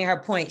proving her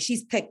point.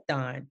 She's picked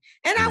on.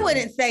 And I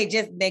wouldn't say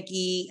just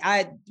Nicki.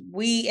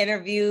 We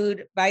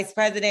interviewed Vice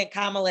President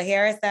Kamala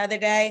Harris the other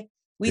day.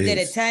 We did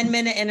a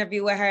 10-minute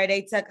interview with her.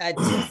 They took a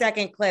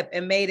 2-second clip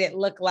and made it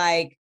look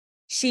like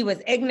she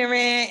was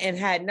ignorant and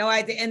had no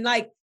idea. And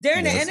like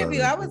during the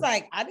interview, I was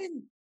like, I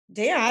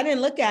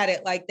didn't look at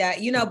it like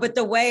that, you know, but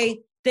the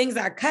way things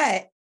are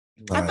cut,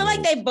 I feel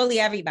like they bully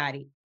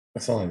everybody.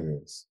 That's all it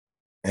is.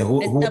 And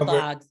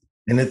whoever,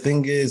 and the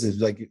thing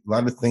is like a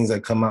lot of things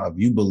that come out, if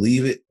you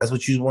believe it, that's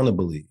what you want to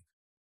believe.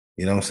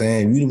 You know what I'm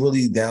saying? If you're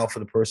really down for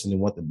the person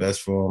and want the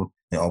best for them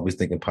and always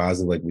thinking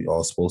positive like we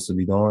all supposed to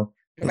be doing,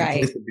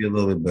 right? It could be a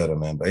little bit better,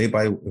 man. But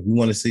everybody, if you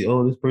want to say,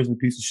 oh, this person's a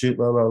piece of shit,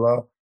 blah, blah,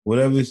 blah,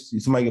 whatever,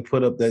 somebody can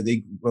put up that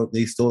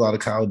they stole out of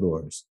cow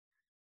doors.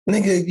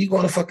 Nigga, you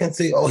gonna fucking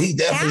say, oh, he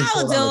definitely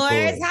cow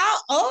doors? How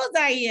old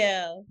are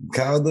you?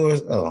 Cow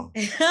doors? Oh.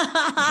 This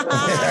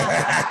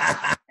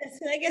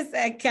nigga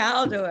said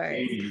cow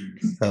doors.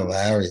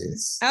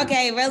 Hilarious.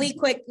 Okay, really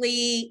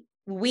quickly,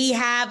 we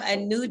have a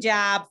new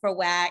job for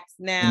Wax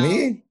now.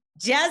 Me?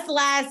 Just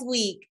last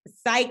week,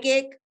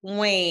 Psychic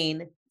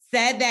Wayne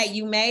said that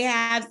you may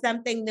have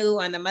something new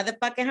on the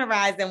motherfucking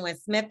horizon when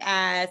Smith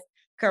asked,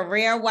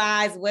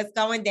 career-wise, what's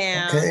going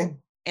down? Okay.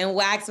 And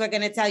Wax, we're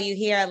going to tell you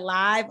here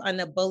live on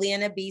the Bully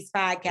and the Beast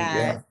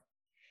podcast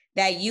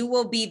that you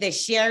will be the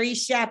Sherry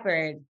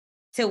Shepherd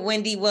to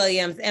Wendy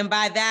Williams. And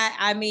by that,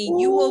 I mean,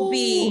 you will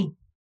be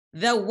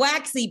the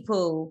Waxy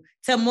Poo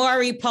to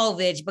Maury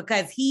Povich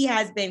because he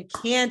has been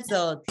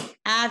canceled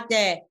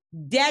after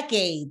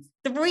decades,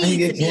 3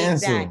 to be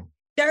exact.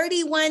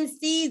 31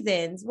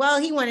 seasons. Well,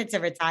 he wanted to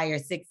retire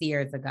 6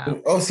 years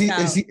ago. Oh,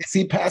 is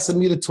he passing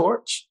me the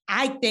torch?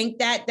 I think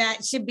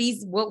that should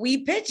be what we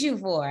pitch you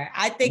for.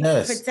 I think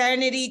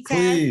paternity test.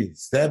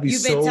 Please, that'd be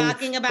You've been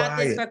talking about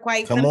this for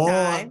quite some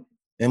time.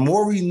 And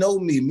Maury know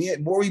me. Me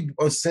and Maury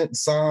sent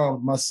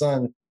my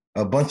son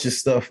a bunch of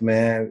stuff,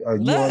 man.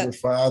 You are the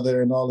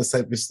father and all this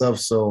type of stuff.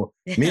 So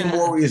me and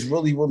Maury is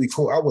really, really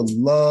cool. I would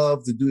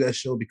love to do that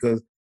show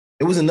because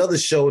it was another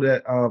show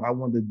that I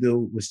wanted to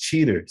do was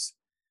Cheaters.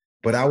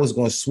 But I was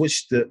going to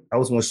switch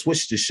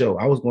the show.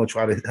 I was going to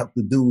try to help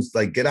the dudes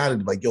like get out of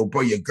it. Like, yo,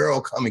 bro, your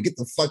girl coming, get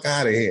the fuck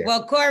out of here.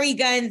 Well, Corey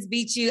Guns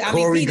beat you.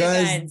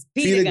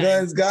 Peter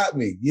Guns got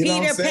me. You know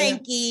what I'm saying? Peter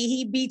Panky,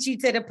 he beat you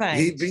to the punch.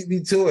 He beat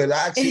me to it.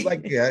 I actually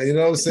like it. You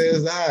know what I'm saying?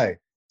 It's all right.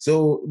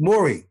 So,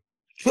 Maury,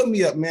 put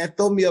me up, man.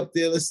 Throw me up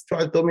there. Let's try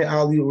to throw me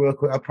alley real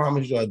quick. I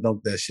promise you I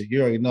dunk that shit.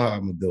 You already know how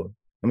I'm going to do it.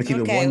 I'm going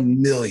to keep it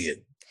 1 million.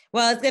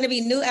 Well, it's going to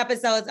be new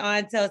episodes on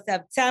until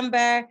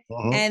September.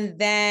 And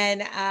then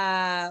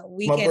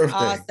we My can birthday.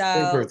 also...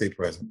 Big birthday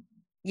present.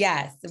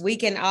 Yes, we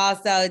can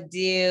also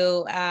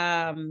do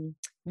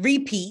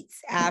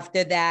repeats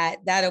after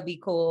that. That'll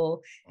be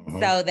cool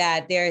so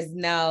that there's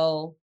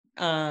no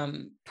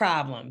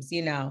problems,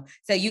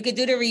 So you could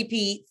do the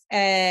repeats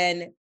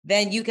and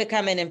then you could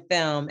come in and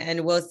film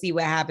and we'll see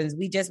what happens.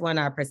 We just want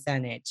our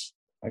percentage.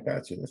 I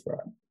got you. That's right.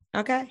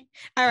 Okay.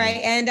 All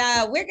right. And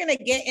we're going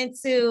to get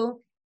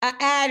into an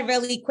ad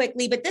really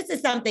quickly, but this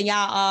is something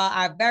y'all all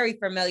are very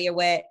familiar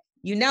with,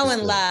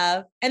 and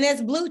love, and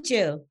it's Blue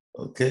Chew.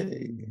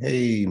 Okay.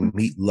 Hey,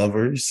 meat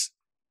lovers.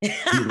 Meat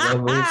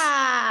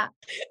lovers.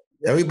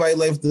 Everybody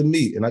likes the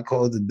meat, and I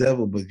call it the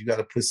devil, but you got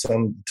to put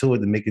something to it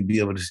to make it be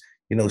able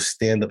to,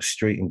 stand up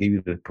straight and give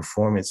you the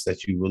performance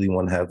that you really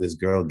want to have this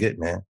girl get,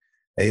 man.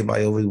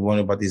 Everybody always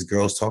wonder about these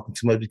girls talking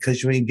too much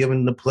because you ain't giving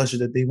them the pleasure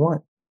that they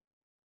want.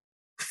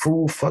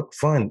 Fool, fuck,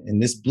 fun.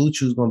 And this Blue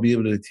Chew is going to be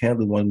able to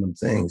handle one of them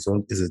things.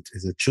 So it's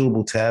a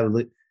chewable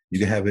tablet. You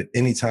can have it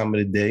any time of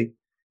the day.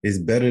 It's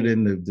better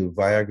than the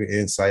Viagra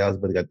and Cialis,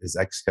 but it's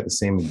actually got the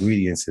same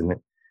ingredients in it.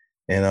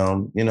 And,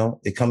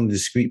 it comes in a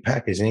discreet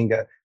package. It ain't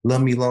got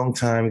love me long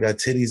time, got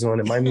titties on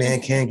it. My man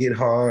can't get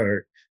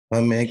hard.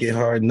 My man get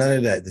hard. None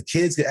of that. The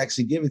kids can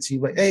actually give it to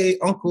you like, hey,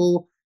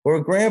 uncle or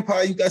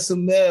grandpa, you got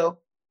some mail.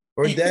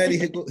 Or daddy,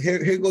 here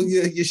go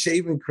your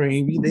shaving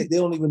cream. They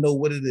don't even know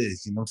what it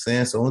is. You know what I'm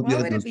saying? So what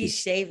would it be?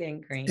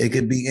 Shaving cream? It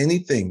could be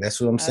anything.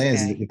 That's what I'm saying.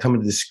 Okay. It can come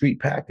in a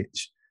discreet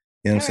package.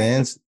 You know what I'm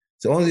saying?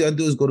 So all you gotta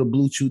do is go to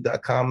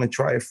bluechew.com and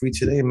try it free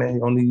today, man.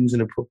 You're only using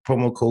the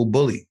promo code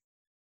BULLY. You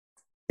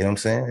know what I'm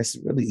saying? It's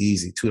really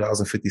easy.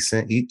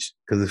 $2.50 each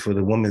because it's for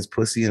the woman's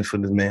pussy and for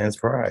the man's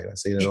pride. I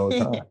say that all the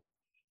time.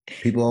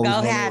 People always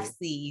go half,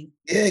 Steve.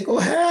 Yeah, go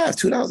half.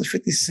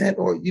 $2.50.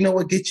 Or you know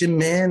what? Get your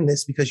man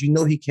this because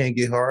he can't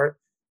get hard.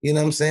 You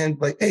know what I'm saying?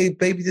 Like, hey,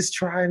 baby, just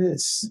try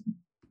this.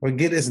 Or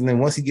get this. And then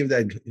once he gives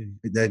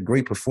that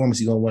great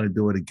performance, you're gonna want to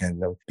do it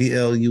again.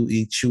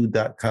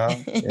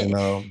 BLUEchew.com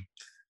and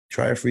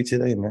try it free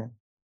today, man.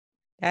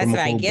 That's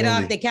right. Get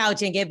off the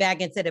couch and get back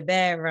into the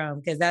bedroom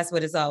because that's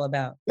what it's all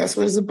about. That's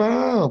what it's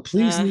about.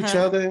 Pleasing each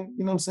other. You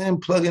know what I'm saying?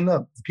 Plugging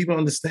up. People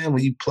understand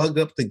when you plug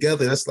up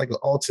together, that's like an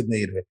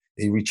alternator.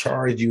 They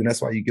recharge you, and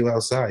that's why you go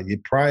outside. Your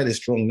pride is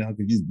strong now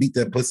because you just beat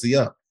that pussy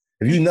up.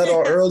 If you nut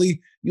all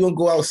early, you don't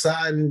go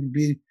outside and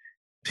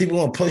people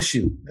gonna push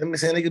you. I'm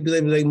saying they could be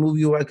able to move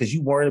you around because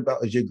you worried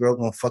about is your girl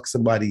gonna fuck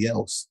somebody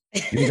else.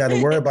 You ain't got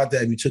to worry about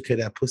that if you took care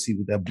of that pussy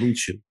with that Blue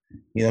Chew. You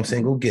know what I'm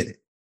saying? Go get it.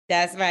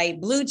 That's right.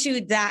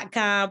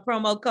 BlueChew.com,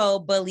 promo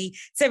code BULLY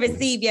to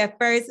receive your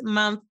first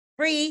month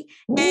free.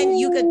 And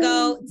you could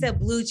go to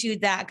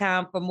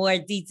BlueChew.com for more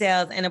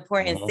details and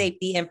important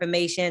safety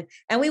information.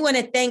 And we want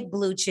to thank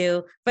Blue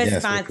Chew for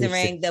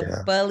sponsoring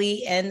the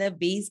Bully and the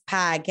Beast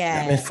podcast.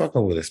 Yeah, man,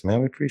 fucking with us,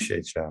 man. We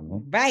appreciate y'all,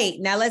 man. Right.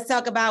 Now let's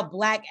talk about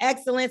Black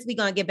excellence. We're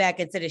going to get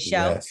back into the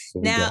show. Yes,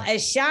 now,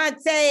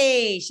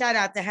 Ashanti, shout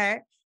out to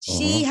her.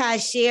 She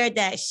has shared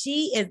that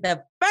she is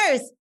the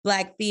first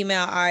Black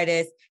female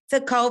artist to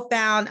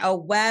co-found a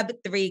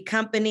Web3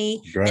 company,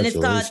 and it's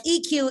called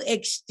EQ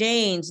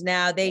Exchange.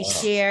 Now, they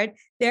shared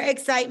their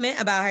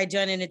excitement about her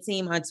joining the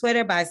team on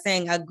Twitter by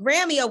saying a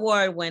Grammy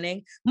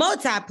Award-winning,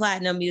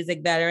 multi-platinum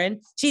music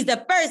veteran. She's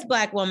the first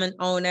Black woman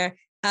owner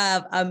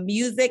of a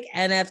music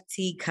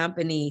NFT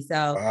company.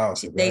 So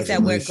they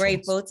said, we're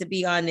grateful to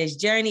be on this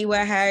journey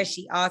with her.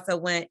 She also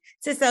went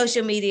to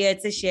social media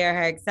to share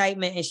her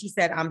excitement, and she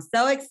said, I'm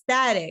so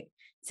ecstatic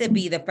to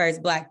be the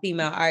first Black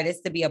female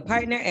artist to be a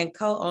partner and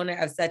co-owner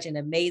of such an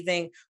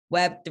amazing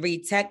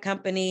Web3 tech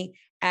company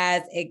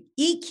as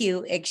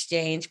EQ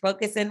Exchange,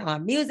 focusing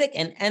on music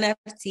and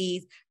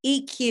NFTs.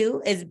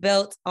 EQ is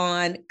built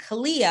on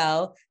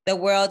Clio, the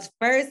world's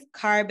first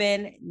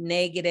carbon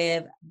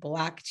negative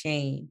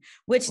blockchain,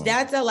 which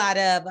that's a lot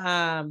of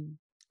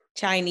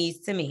Chinese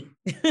to me.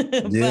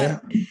 Yeah,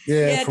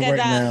 because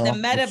the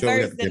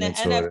metaverse and the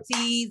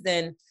NFTs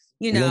and,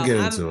 we'll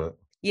get into it.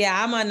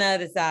 Yeah, I'm on the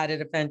other side of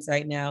the fence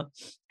right now.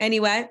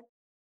 Anyway,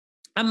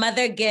 a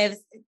mother gives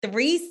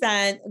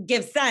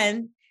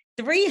son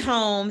 3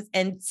 homes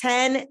and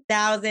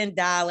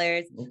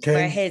 $10,000 for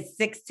his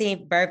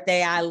 16th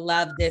birthday. I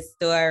love this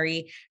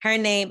story. Her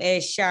name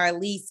is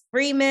Charlize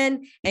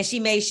Freeman, and she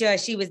made sure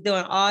she was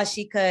doing all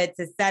she could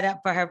to set up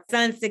for her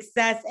son's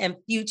success and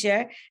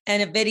future.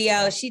 In a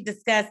video, she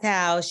discussed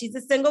how she's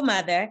a single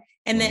mother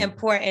and the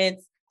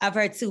importance of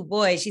her 2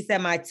 boys. She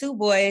said, my 2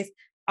 boys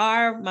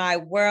are my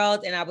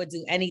world and I would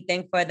do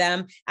anything for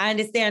them. I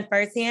understand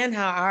firsthand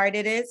how hard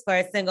it is for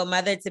a single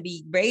mother to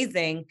be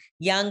raising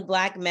young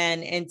Black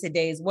men in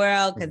today's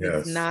world because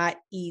it's not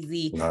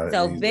easy.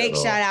 Big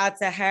shout out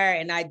to her.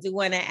 And I do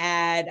want to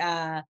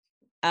add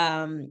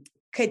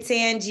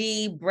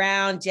Ketanji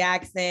Brown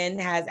Jackson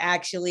has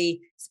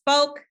actually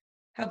spoke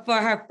for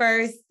her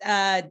first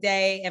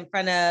day in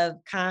front of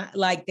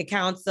the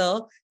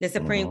council, the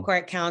Supreme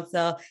Court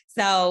Council.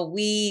 So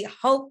we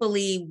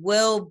hopefully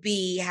will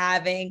be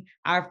having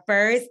our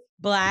first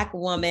Black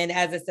woman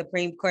as a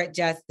Supreme Court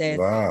justice.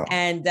 Wow.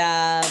 And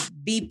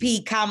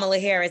VP Kamala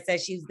Harris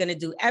said she was going to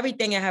do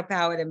everything in her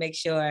power to make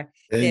sure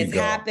this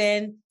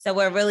happened. So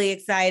we're really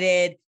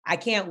excited. I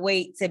can't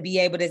wait to be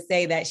able to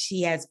say that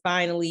she has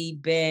finally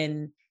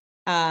been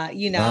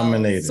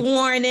nominated,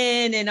 sworn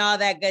in and all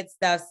that good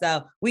stuff.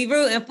 So we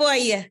rooting for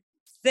you,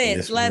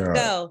 sis. Let's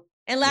go.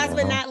 And last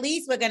but not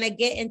least, we're going to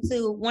get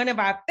into one of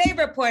our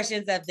favorite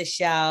portions of the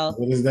show.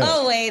 What is that?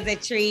 Always a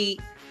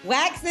treat.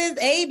 Wax's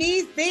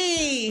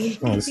ABC.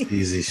 Oh, it's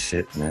easy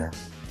shit, man.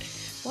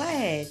 What?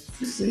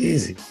 It's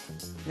easy.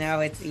 No,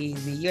 it's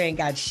easy. You ain't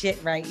got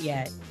shit right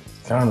yet.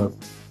 Kind of.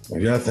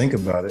 You gotta think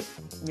about it.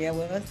 Yeah,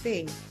 we'll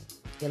see.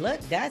 You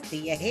look dusty.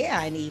 Your hair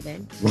ain't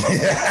even.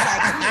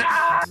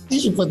 You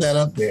should put that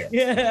up there.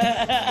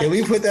 Can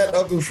we put that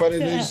up in front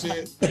of this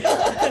shit?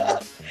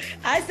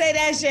 I say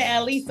that shit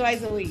at least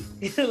twice a week.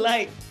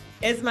 Like,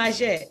 it's my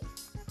shit.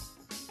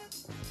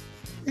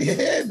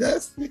 Yeah,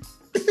 dusty.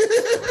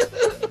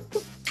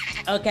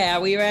 Okay,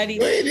 are we ready?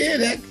 Wait there,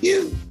 that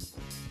cute.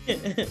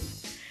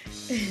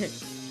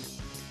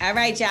 All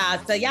right, y'all.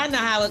 So y'all know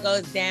how it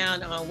goes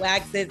down on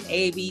Wax's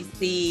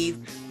ABCs.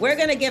 We're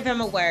going to give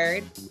him a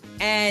word,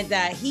 and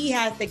he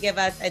has to give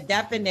us a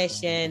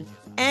definition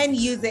and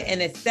use it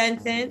in a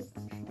sentence.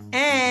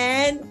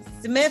 And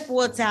Smith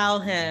will tell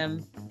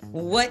him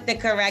what the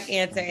correct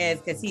answer is,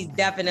 because he's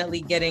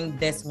definitely getting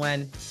this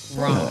one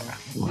wrong.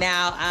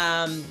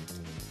 Now,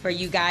 for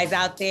you guys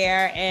out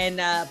there in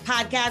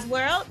podcast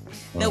world,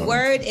 the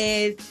word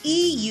is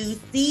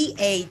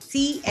EUCATASTROPHE.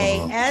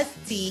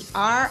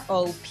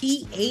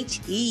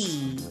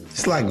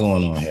 It's a lot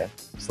going on here.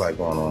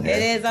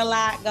 It is a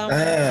lot going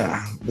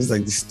on. It's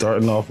like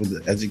starting off with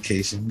the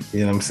education,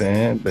 you know what I'm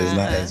saying? But it's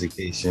not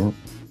education.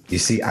 You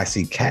see, I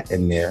see cat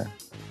in there.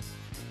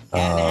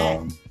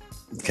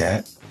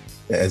 Cat,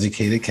 the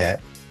educated cat.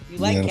 You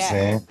like know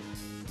cat.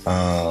 What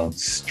I'm saying?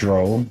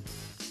 Stroll.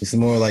 It's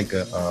more like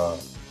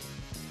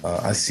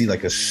I see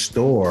like a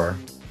store,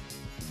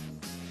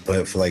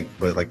 but like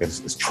a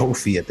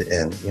trophy at the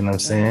end. You know what I'm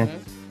saying?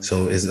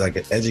 So it's like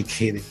an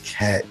educated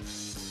cat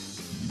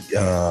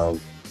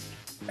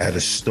at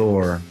a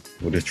store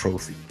with a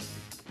trophy.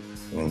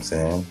 You know what I'm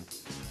saying?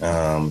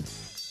 I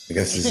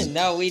guess this is,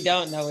 No, we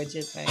don't know what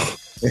you're saying.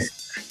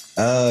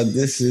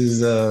 this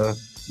is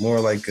more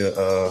like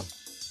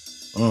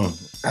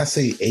I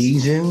say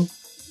Asian,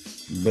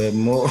 but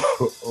more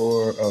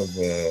or of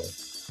a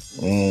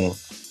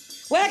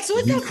Wax,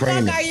 what the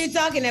Ukrainian. fuck are you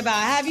talking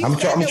about? Have you? I'm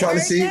trying to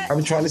see. Yet?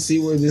 I'm trying to see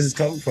where this is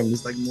coming from.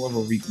 It's like more of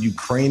a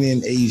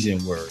Ukrainian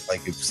Asian word.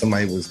 Like if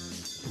somebody was,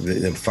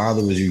 the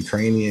father was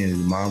Ukrainian and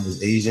the mom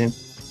was Asian,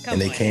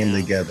 and they came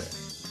together,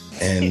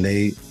 and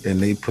they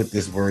put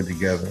this word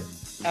together.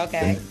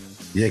 Okay.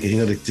 Yeah, because you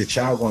know the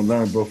child gonna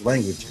learn both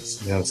languages.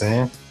 You know what I'm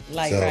saying?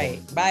 Like right,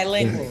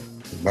 bilingual.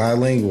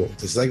 Bilingual.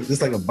 It's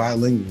like a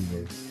bilingual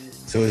word.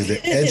 So it's the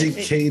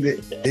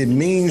educated. It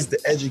means the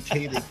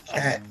educated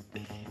cat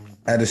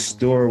at a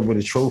store with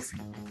a trophy.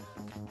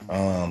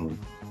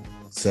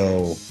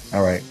 So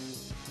all right.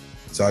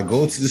 So I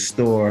go to the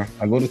store.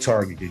 I go to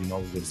Target. You know,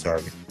 we go to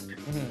Target.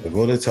 I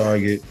go to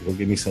Target. Go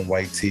get me some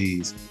white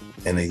tees,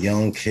 and a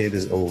young kid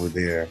is over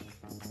there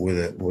with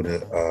a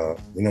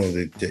you know,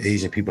 the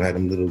Asian people had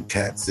them little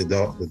cats, the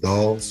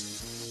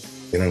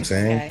dolls. You know what I'm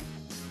saying? Okay.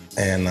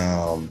 And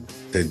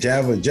the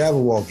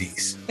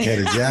Jabberwockies had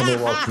a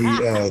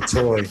Jabberwocky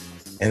toy,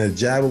 and a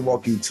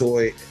Jabberwocky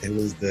toy. It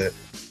was the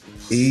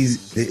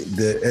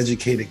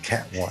educated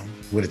cat one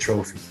with a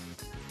trophy.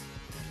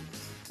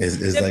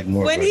 It's like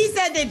more. When he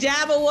said the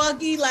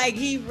Jabberwocky, like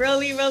he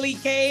really, really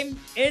came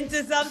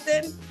into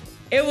something.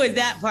 It was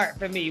that part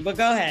for me. But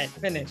go ahead,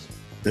 finish.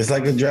 It's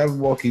like a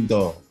Jabberwocky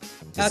doll.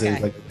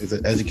 Okay. It's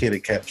an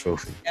educated cat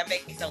trophy. That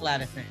makes a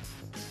lot of sense.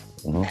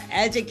 An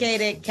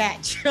educated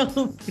cat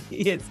trophy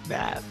is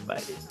bad,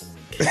 buddy.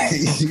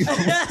 You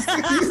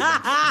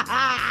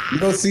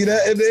don't see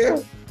that in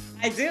there?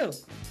 I do.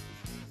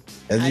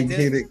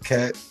 Educated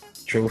cat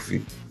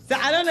trophy. So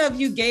I don't know if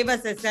you gave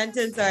us a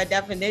sentence or a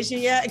definition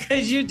yet,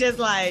 because you just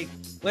like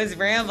was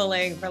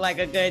rambling for like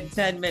a good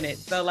 10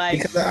 minutes. So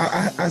like, because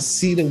I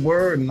see the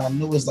word and I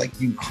know it's like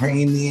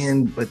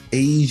Ukrainian but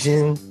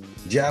Asian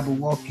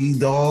Jabberwocky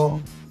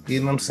doll. You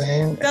know what I'm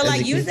saying? So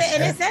like use it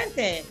in a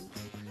sentence.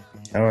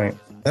 All right.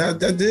 I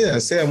did. I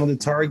said I went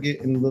to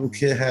Target and the little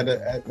kid had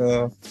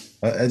a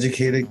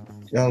educated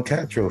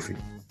cat trophy.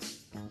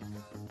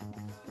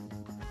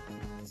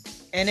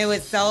 And it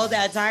was sold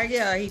at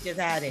Target, or he just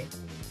had it?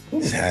 He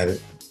just had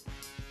it.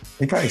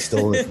 He probably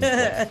stole it.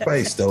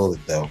 Probably stole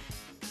it though.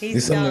 He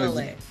stole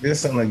it.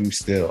 There's something like you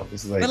steal.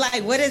 It's like, but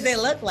like, what does it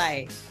look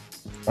like?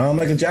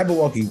 Like a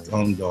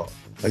Jabberwocky doll.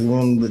 Like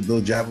one of the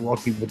little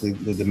Jabberwocky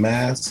with the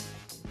mask.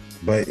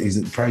 But he's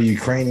probably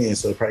Ukrainian,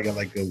 so it probably got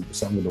like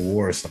something with the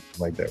war or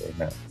something like that right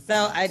now.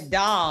 So a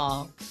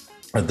doll.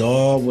 A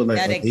doll with like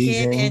that an a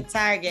kid Asian, in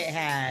Target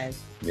has.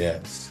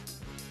 Yes.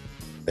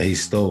 That he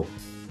stole.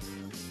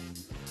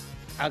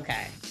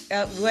 Okay.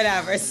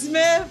 Whatever.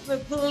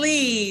 Smith,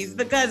 please,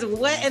 because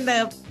what in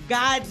the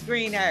God's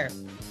green earth?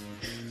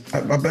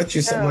 I bet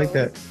you something like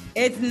that.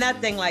 It's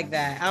nothing like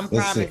that. I'm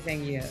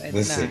promising you.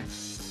 It's not.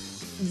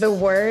 The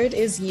word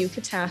is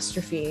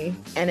eucatastrophe,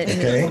 and it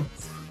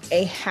means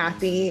a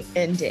happy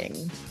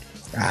ending.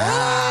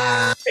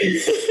 Deshaun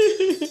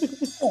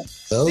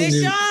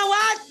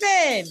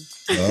Watson.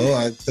 Oh,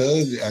 I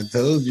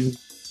told you.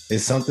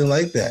 It's something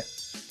like that.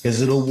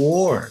 Because of the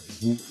war.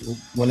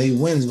 When they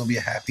win, it's gonna be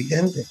a happy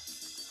ending.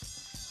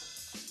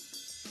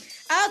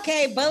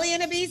 Okay, Bully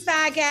and the Beast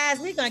podcast.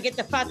 We're going to get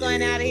the fuck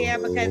on out of here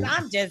because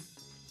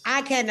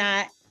I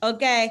cannot.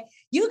 Okay.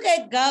 You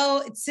could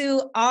go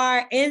to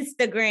our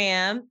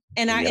Instagram,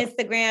 and our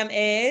Instagram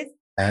is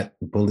at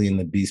Bully and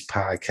the Beast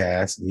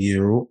podcast.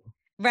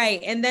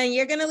 Right. And then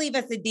you're going to leave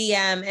us a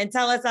DM and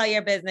tell us all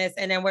your business.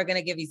 And then we're going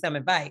to give you some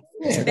advice.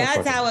 Yeah,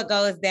 that's how it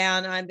goes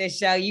down on this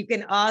show. You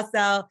can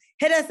also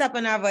hit us up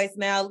on our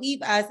voicemail.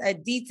 Leave us a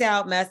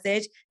detailed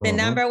message. The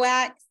number,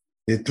 Wax?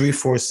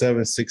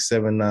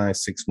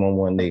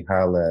 347-679-6118.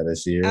 Holla at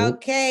us here.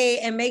 Okay.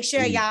 And make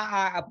sure y'all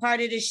are a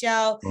part of the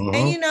show.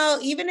 And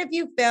even if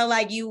you feel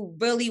like you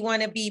really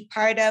want to be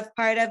part of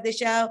the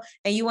show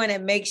and you want to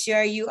make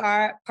sure you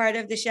are part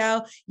of the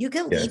show, you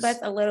can leave us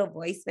a little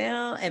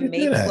voicemail and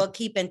maybe we'll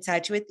keep in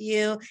touch with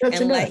you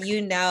and let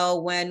you know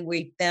when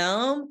we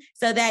film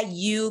so that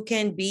you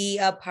can be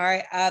a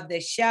part of the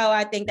show.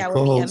 I think that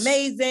would be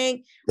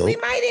amazing. We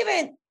might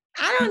even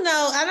I don't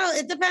know.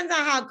 It depends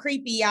on how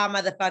creepy y'all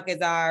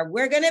motherfuckers are.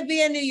 We're going to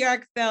be in New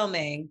York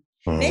filming.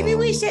 Maybe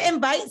we should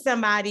invite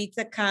somebody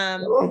to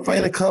come. We'll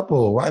invite a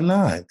couple. Why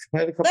not?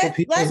 Invite a couple of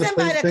people. Let's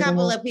invite a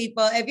couple of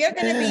people. If you're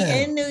going to be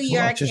in New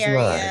York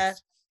area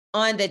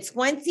on the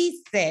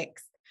 26th,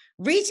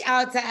 reach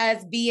out to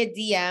us via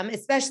DM,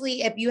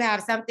 especially if you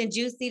have something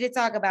juicy to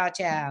talk about,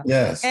 child.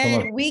 Yes.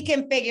 And we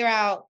can figure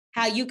out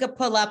how you could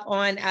pull up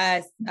on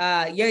us.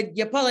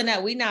 You're pulling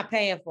up. We're not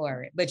paying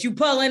for it, but you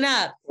pulling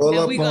up.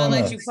 And we're going to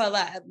let you pull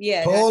up.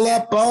 Yeah. Pull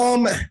up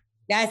on me.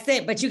 That's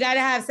it. But you got to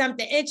have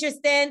something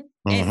interesting.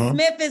 And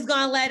Smith is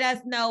going to let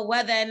us know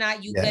whether or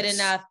not you good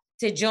enough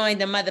to join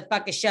the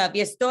motherfucking show. If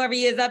your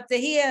story is up to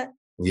here.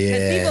 Yeah.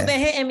 Because people been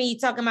hitting me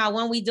talking about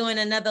when we doing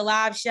another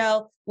live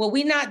show. Well,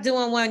 we're not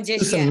doing one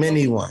just yet. Some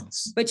mini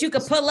ones. But you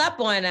could pull up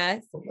on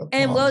us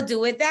and we'll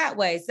do it that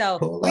way. So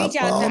reach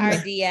out to our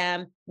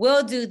DM.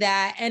 We'll do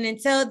that. And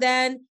until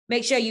then,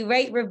 make sure you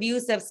rate,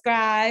 review,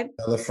 subscribe.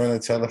 Tell a friend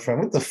and tell a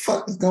friend. What the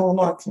fuck is going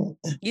on?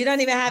 You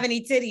don't even have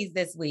any titties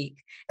this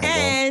week.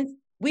 And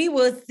we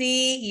will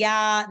see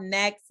y'all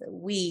next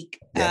week.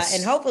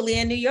 And hopefully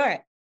in New York.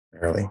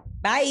 Early.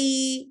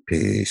 Bye.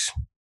 Peace.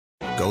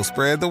 Go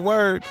spread the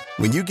word.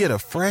 When you get a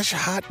fresh,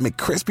 hot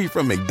McCrispy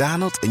from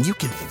McDonald's and you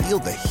can feel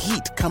the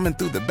heat coming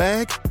through the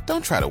bag,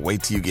 don't try to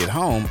wait till you get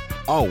home.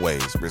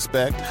 Always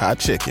respect hot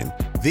chicken.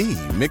 The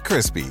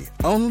McCrispy,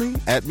 only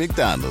at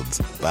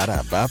McDonald's.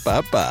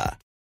 Ba-da-ba-ba-ba.